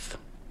 27th.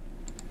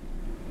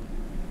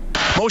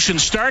 Motion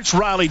starts,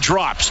 Riley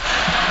drops.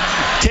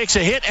 Takes a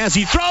hit as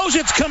he throws.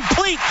 It's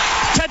complete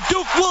to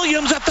Duke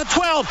Williams at the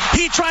 12.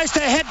 He tries to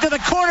head to the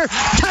corner.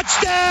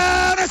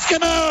 Touchdown,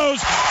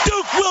 Eskimos!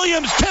 Duke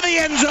Williams to the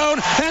end zone,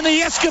 and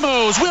the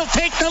Eskimos will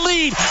take the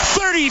lead.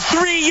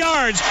 33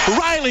 yards.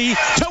 Riley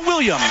to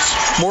Williams.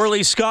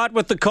 Morley Scott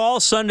with the call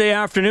Sunday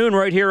afternoon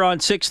right here on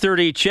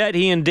 630 CHED.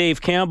 He and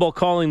Dave Campbell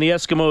calling the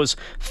Eskimos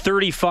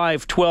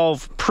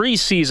 35-12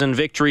 preseason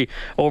victory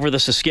over the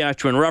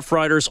Saskatchewan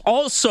Roughriders.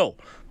 Also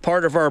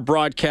part of our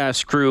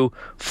broadcast crew,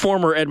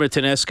 former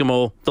Edmonton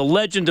Eskimo, the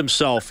legend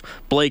himself,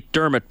 Blake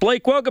Dermott.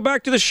 Blake, welcome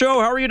back to the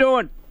show. How are you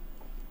doing?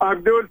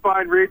 I'm doing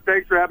fine, Reed.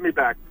 Thanks for having me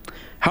back.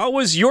 How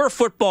was your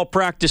football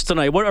practice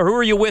tonight? Who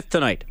are you with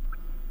tonight?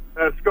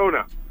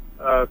 Scona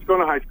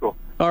High School.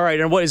 All right,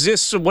 and what is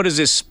this? What is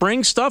this,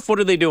 spring stuff? What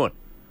are they doing?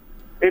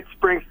 It's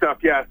spring stuff,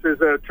 yes. There's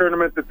a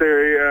tournament that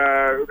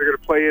they're going to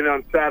play in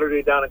on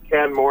Saturday down at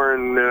Canmore,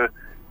 and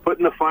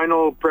putting the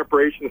final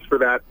preparations for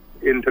that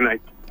in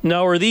tonight.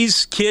 Now, are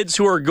these kids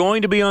who are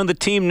going to be on the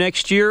team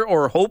next year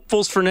or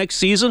hopefuls for next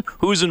season?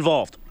 Who's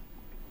involved?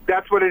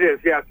 That's what it is,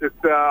 yes. It's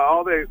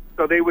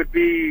so they would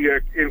be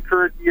in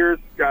current years,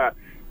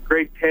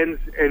 grade 10s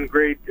and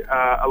grade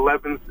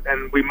 11s,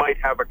 and we might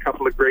have a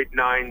couple of grade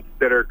 9s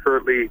that are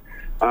currently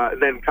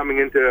then coming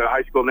into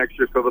high school next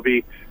year, so there'll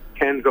be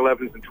 10s,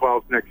 11s, and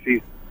 12s next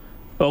season.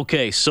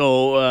 Okay,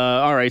 so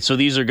all right, so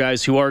these are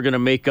guys who are going to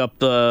make up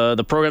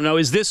the program. Now,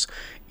 is this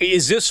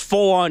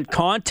full on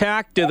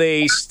contact? Do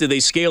they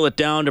scale it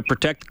down to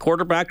protect the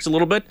quarterbacks a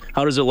little bit?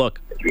 How does it look?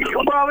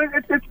 Well,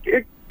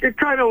 it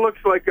kind of looks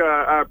like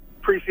a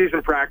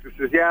preseason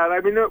practices. Yeah,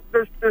 I mean,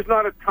 there's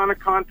not a ton of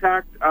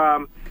contact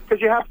because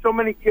you have so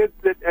many kids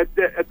that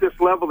at this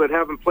level that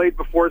haven't played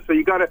before. So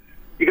you got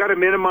to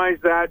minimize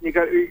that. And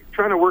you're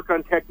trying to work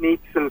on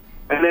techniques and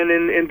then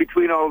in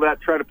between all of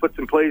that, try to put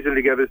some plays in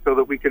together so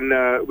that we can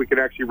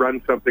actually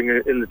run something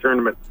in the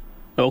tournament.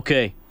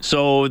 Okay,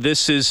 so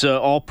this is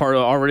all part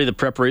of already the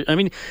preparation. I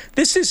mean,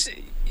 this is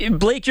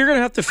Blake. You're going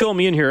to have to fill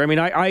me in here. I mean,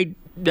 I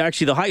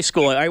actually the high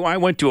school. I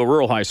went to a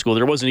rural high school.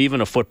 There wasn't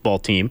even a football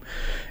team,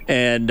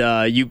 and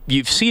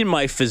you've seen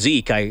my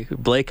physique.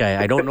 Blake,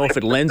 I don't know if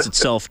it lends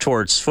itself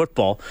towards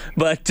football,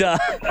 but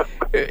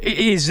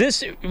is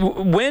this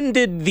when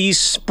did these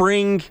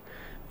spring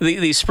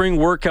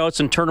workouts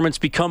and tournaments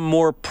become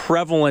more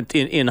prevalent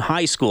in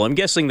high school? I'm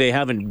guessing they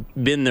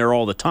haven't been there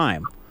all the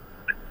time.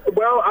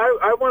 Well,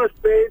 I want to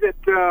say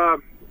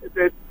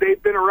that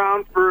they've been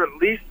around for at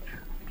least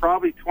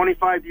probably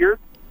 25 years,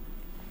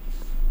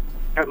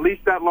 at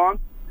least that long.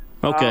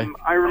 Okay.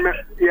 I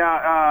remember.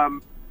 Yeah,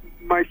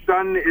 my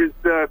son is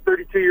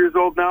 32 years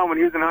old now. When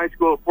he was in high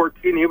school at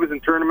 14, he was in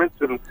tournaments,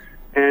 and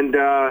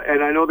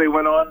I know they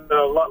went on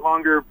a lot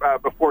longer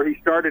before he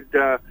started.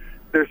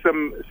 There's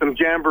some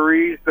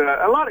jamborees.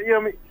 A lot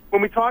of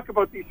when we talk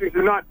about these things,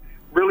 they're not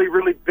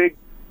really big.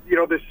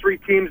 There's 3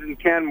 teams in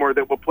Canmore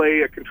that will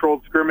play a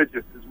controlled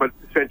scrimmages, is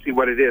essentially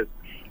what it is.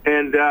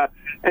 And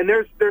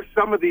there's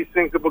some of these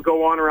things that will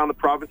go on around the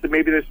province, and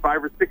maybe there's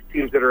 5 or 6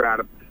 teams that are at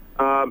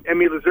them.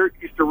 Emmy Lazert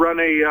used to run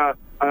a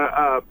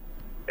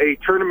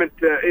tournament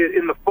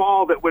in the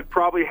fall that would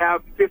probably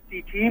have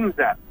 50 teams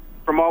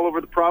from all over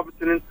the province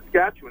and in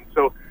Saskatchewan.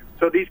 So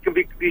these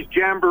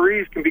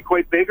jamborees can be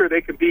quite big, or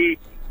they can be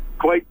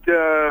quite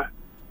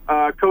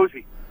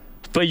cozy.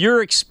 But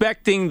you're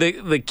expecting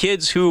the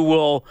kids who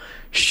will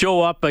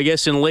show up, I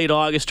guess, in late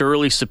August or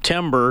early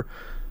September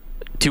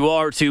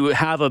to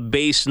have a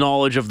base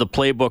knowledge of the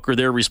playbook or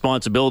their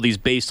responsibilities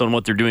based on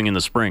what they're doing in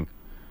the spring.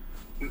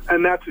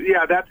 And that's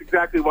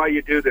exactly why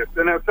you do this.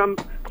 And now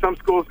some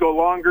schools go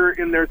longer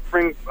in their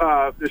spring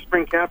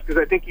camps, because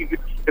I think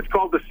it's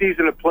called the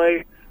season of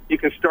play. You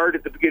can start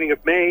at the beginning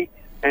of May,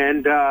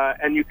 and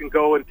you can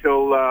go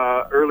until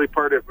early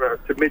part of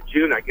to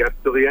mid-June, I guess,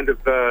 till the end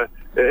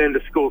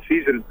of school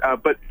season.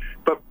 But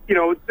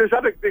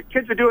the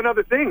kids are doing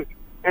other things,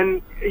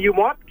 and you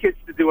want kids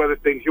to do other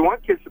things. You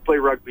want kids to play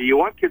rugby. You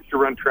want kids to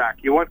run track.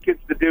 You want kids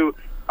to do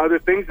other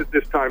things at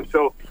this time.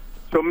 So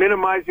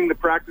minimizing the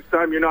practice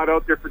time. You're not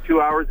out there for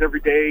 2 hours every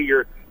day.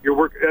 You're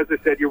as I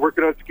said, you're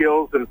working on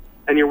skills and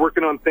you're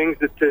working on things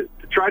to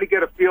try to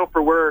get a feel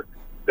for where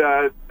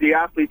the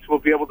athletes will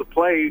be able to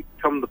play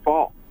come the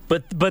fall.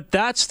 But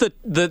that's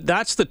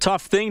the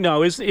tough thing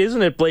now,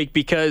 isn't it, Blake?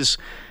 Because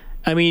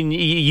I mean,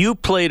 you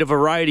played a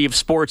variety of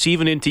sports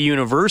even into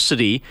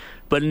university,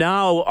 but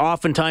now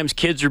oftentimes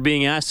kids are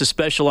being asked to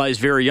specialize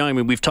very young. I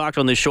mean, we've talked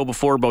on this show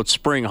before about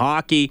spring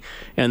hockey,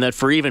 and that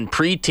for even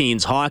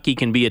preteens, hockey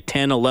can be a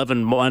 10,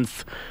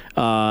 11-month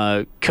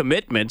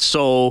commitment.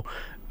 So,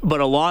 but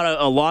a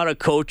lot of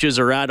coaches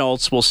or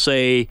adults will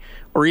say,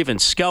 or even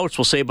scouts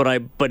will say,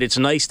 but it's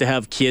nice to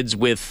have kids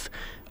with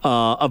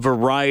a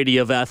variety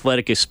of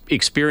athletic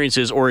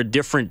experiences or a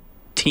different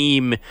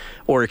team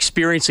or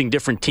experiencing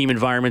different team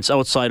environments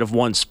outside of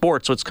one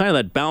sport. So it's kind of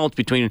that balance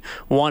between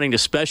wanting to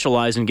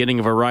specialize and getting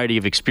a variety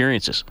of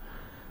experiences.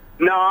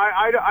 No,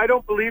 I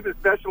don't believe in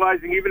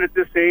specializing even at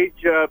this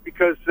age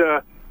because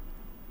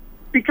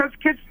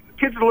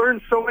kids learn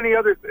so many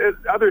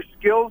other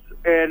skills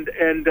and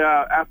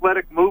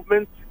athletic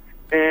movements,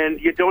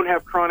 and you don't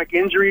have chronic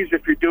injuries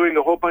if you're doing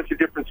a whole bunch of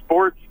different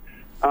sports.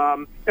 I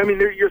mean,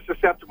 you're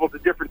susceptible to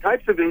different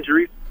types of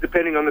injuries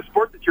depending on the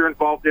sport that you're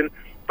involved in,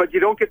 but you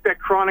don't get that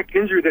chronic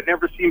injury that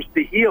never seems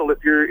to heal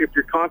if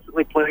you're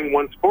constantly playing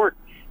one sport.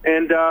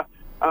 And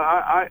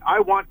I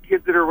want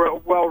kids that are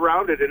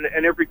well-rounded,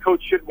 and every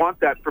coach should want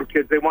that from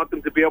kids. They want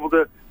them to be able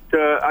to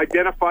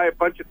identify a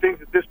bunch of things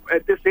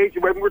at this age.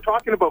 When we're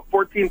talking about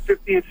 14,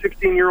 15,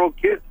 16-year-old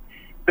kids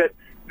that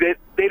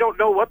they don't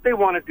know what they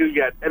want to do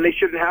yet, and they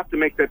shouldn't have to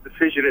make that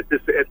decision at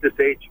this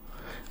age.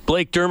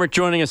 Blake Dermott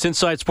joining us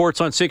Inside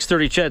Sports on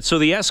 630 CHED. So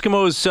the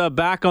Eskimos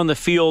back on the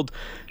field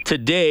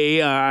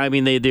today. I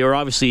mean, they were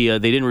obviously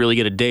they didn't really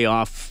get a day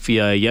off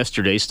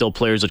yesterday. Still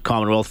players at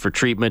Commonwealth for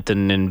treatment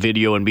and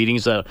video and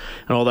meetings and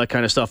all that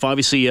kind of stuff.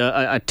 Obviously,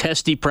 a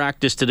testy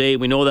practice today.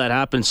 We know that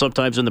happens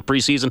sometimes in the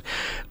preseason.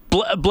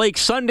 Blake,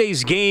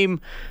 Sunday's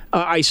game,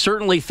 I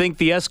certainly think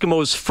the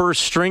Eskimos'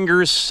 first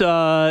stringers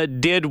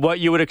did what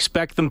you would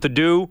expect them to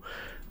do.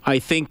 I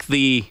think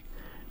the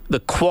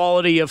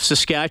quality of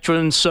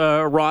Saskatchewan's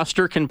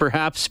roster can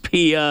perhaps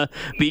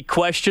be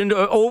questioned.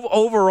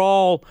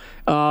 Overall,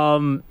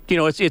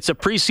 it's a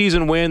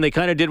preseason win. They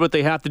kind of did what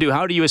they have to do.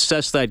 How do you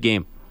assess that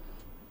game?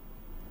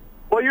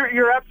 Well,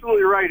 you're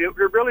absolutely right. It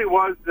really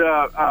was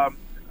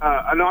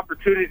an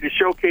opportunity to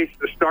showcase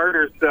the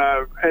starters,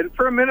 and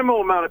for a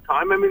minimal amount of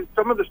time. I mean,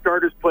 some of the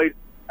starters played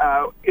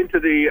into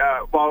the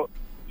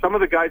some of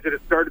the guys that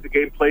had started the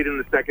game played in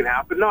the second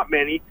half, but not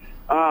many.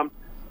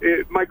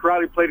 Mike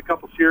Riley played a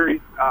couple series.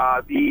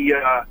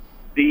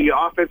 The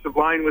offensive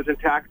line was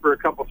intact for a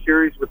couple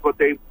series with what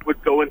they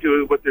would go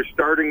into, what their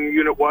starting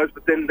unit was,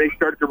 but then they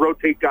started to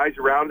rotate guys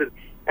around,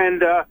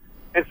 and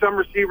some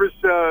receivers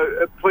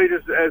played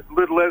as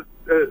little as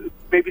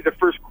maybe the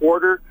first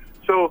quarter.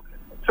 So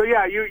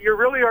yeah, you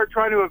really are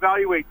trying to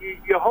evaluate.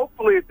 You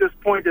hopefully at this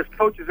point as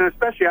coaches, and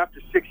especially after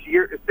 6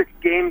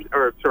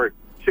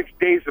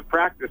 days of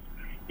practice,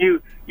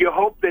 you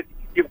hope that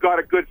you've got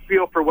a good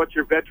feel for what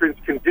your veterans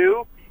can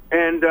do.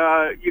 And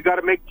you got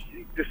to make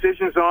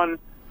decisions on,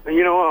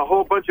 a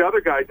whole bunch of other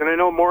guys. And I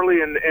know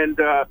Morley and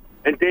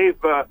Dave,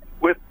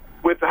 with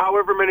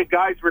however many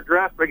guys were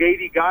dressed, like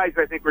 80 guys,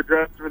 I think, were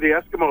dressed for the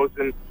Eskimos,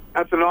 and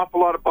that's an awful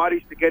lot of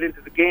bodies to get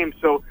into the game.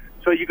 So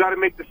you got to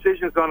make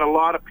decisions on a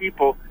lot of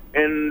people,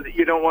 and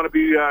you don't want to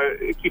be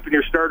keeping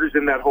your starters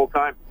in that whole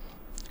time.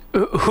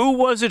 Who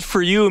was it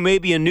for you?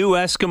 Maybe a new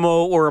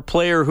Eskimo or a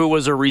player who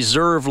was a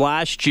reserve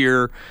last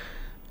year.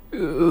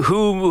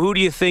 Who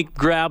do you think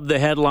grabbed the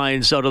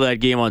headlines out of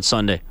that game on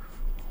Sunday?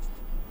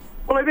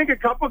 Well, I think a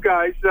couple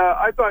guys.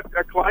 I thought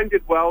Klein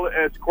did well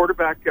as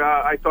quarterback.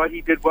 I thought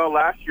he did well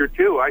last year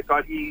too. I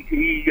thought he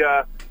did.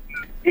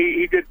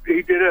 It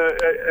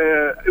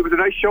was a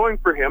nice showing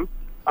for him.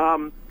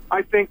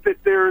 I think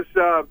that there's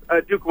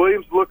Duke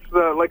Williams looks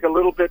like a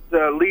little bit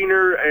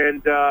leaner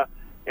and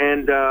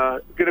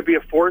going to be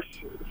a force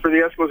for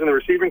the Eskimos in the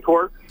receiving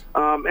corps.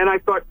 And I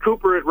thought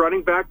Cooper at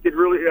running back did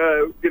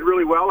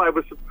really well.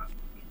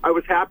 I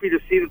was happy to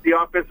see that the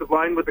offensive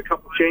line, with a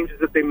couple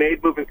changes that they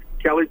made, moving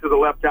Kelly to the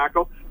left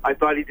tackle, I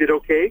thought he did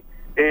okay,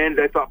 and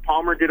I thought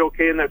Palmer did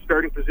okay in that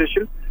starting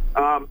position.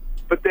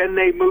 But then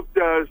they moved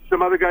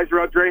some other guys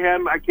around.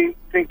 Drahan, I think,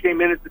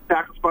 came in at the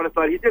tackle spot. I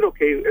thought he did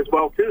okay as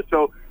well too.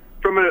 So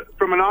from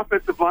an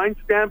offensive line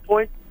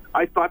standpoint,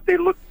 I thought they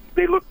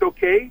looked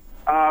okay.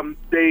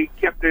 They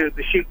kept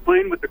the sheet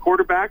clean with the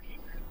quarterbacks.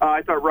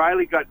 I thought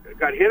Riley got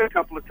hit a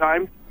couple of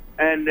times,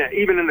 and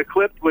even in the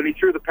clip when he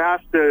threw the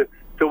pass to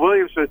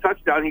Williams for the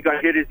touchdown, he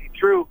got hit as he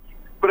threw.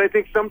 But I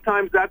think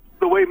sometimes that's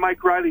the way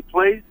Mike Riley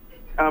plays.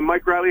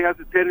 Mike Riley has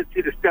a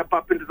tendency to step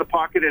up into the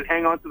pocket and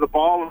hang on to the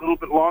ball a little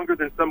bit longer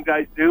than some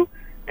guys do,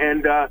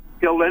 and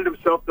he'll lend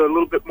himself to a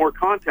little bit more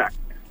contact.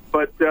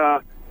 But,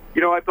 I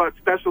thought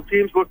special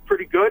teams looked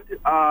pretty good.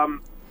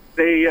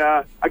 They,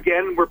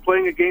 again, were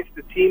playing against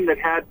a team that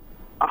had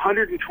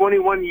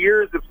 121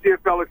 years of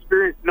CFL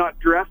experience not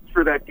dressed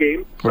for that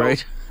game. So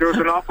right. There was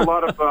an awful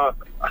lot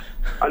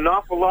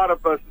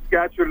of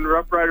Saskatchewan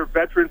Rough Rider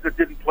veterans that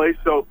didn't play.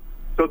 So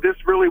this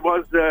really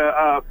was,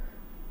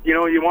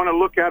 you want to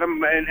look at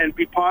them and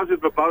be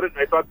positive about it.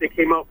 And I thought they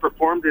came out and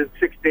performed in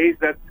 6 days.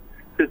 That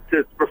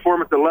to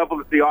perform at the level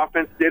that the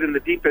offense did and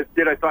the defense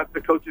did. I thought the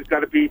coaches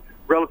got to be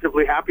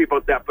relatively happy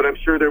about that. But I'm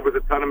sure there was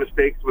a ton of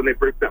mistakes when they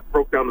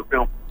broke down the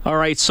film. All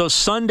right. So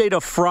Sunday to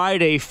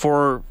Friday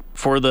for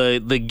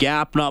the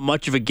gap, not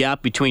much of a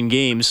gap between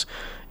games.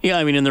 Yeah,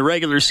 I mean, in the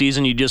regular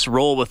season, you just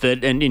roll with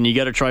it, and you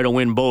got to try to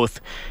win both.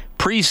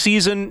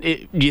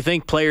 Preseason, do you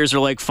think players are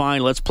like,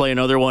 fine, let's play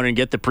another one and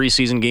get the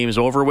preseason games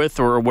over with?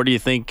 Or what do you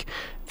think,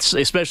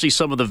 especially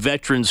some of the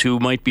veterans who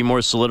might be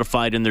more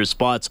solidified in their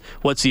spots,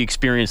 what's the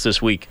experience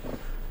this week?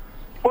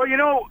 Well,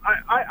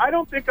 I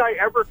don't think I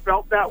ever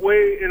felt that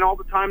way in all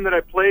the time that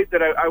I played,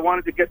 that I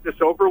wanted to get this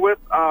over with,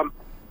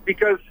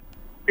 because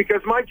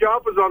my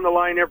job was on the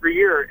line every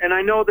year. And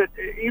I know that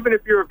even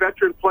if you're a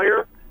veteran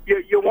player,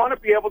 you want to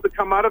be able to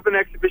come out of an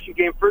exhibition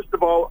game, first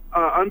of all,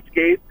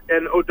 unscathed.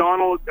 And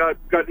O'Donnell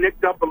got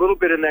nicked up a little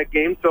bit in that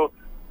game.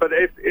 But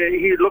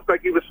he looked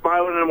like he was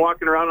smiling and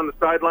walking around on the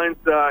sidelines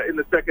in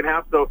the second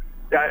half. So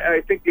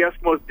I think the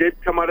Eskimos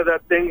did come out of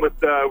that thing with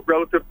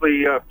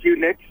relatively few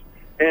nicks.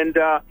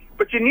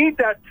 But you need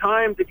that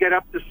time to get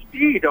up to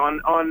speed on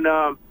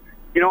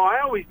I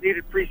always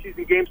needed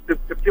preseason games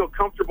to feel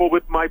comfortable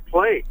with my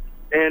play.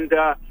 And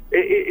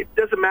it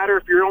doesn't matter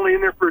if you're only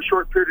in there for a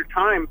short period of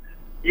time.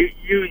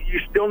 You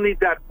still need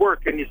that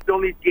work, and you still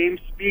need game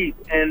speed.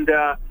 And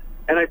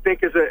I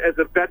think as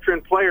a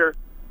veteran player,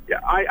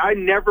 I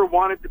never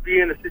wanted to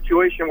be in a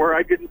situation where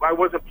I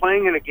wasn't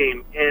playing in a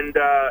game. And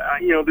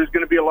there's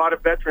going to be a lot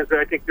of veterans that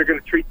I think they're going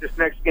to treat this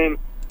next game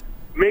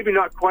maybe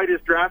not quite as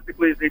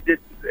drastically as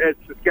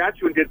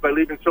Saskatchewan did by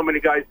leaving so many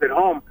guys at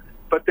home,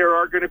 but there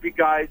are going to be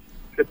guys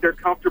that they're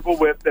comfortable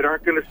with that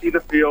aren't going to see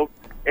the field,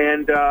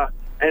 and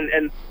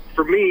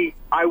for me,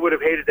 I would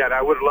have hated that.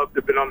 I would have loved to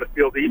have been on the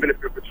field, even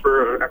if it was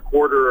for a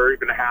quarter or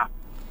even a half.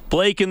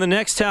 Blake, in the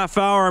next half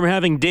hour, I'm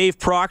having Dave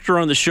Proctor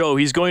on the show.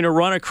 He's going to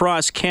run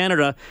across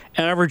Canada,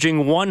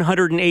 averaging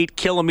 108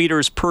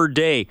 kilometers per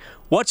day.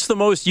 What's the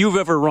most you've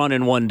ever run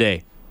in one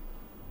day?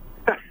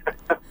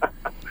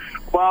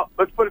 Well,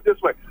 let's put it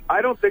this way.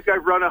 I don't think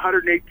I've run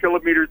 108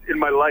 kilometers in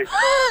my life.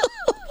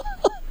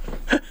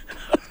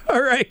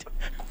 All right.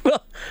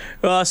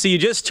 Well, so you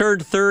just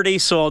turned 30,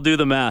 so I'll do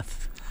the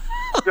math.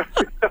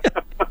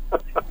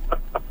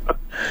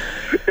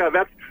 Yeah,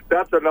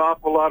 that's an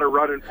awful lot of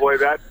running, boy.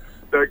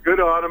 They're good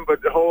on them, but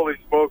holy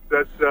smokes,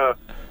 that's.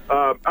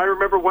 I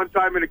remember one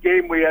time in a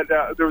game we had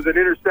there was an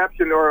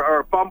interception or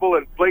a fumble,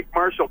 and Blake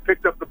Marshall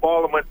picked up the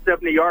ball and went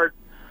 70 yards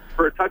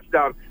for a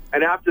touchdown.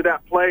 And after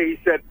that play, he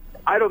said,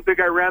 "I don't think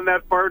I ran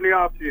that far in the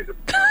offseason."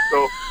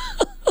 So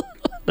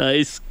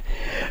nice.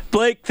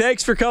 Blake,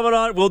 thanks for coming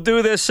on. We'll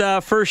do this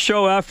first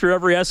show after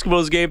every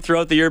Eskimos game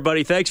throughout the year,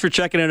 buddy. Thanks for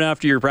checking in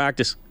after your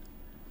practice.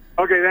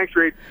 Okay, thanks,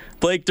 Reed.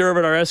 Blake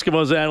Durbin, our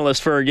Eskimos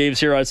analyst for our games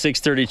here on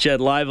 630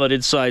 CHED, live on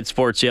Inside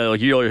Sports. Yeah,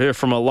 you'll hear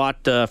from a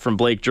lot from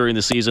Blake during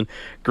the season.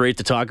 Great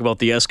to talk about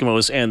the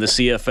Eskimos and the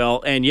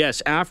CFL. And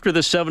yes, after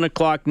the 7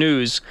 o'clock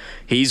news,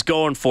 he's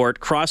going for it.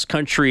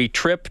 Cross-country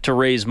trip to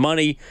raise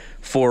money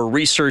for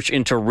research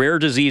into rare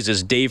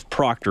diseases. Dave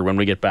Proctor when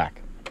we get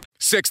back.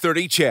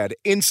 630 CHED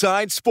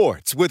Inside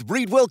Sports with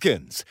Reed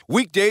Wilkins.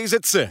 Weekdays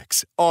at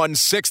 6 on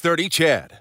 630 CHED.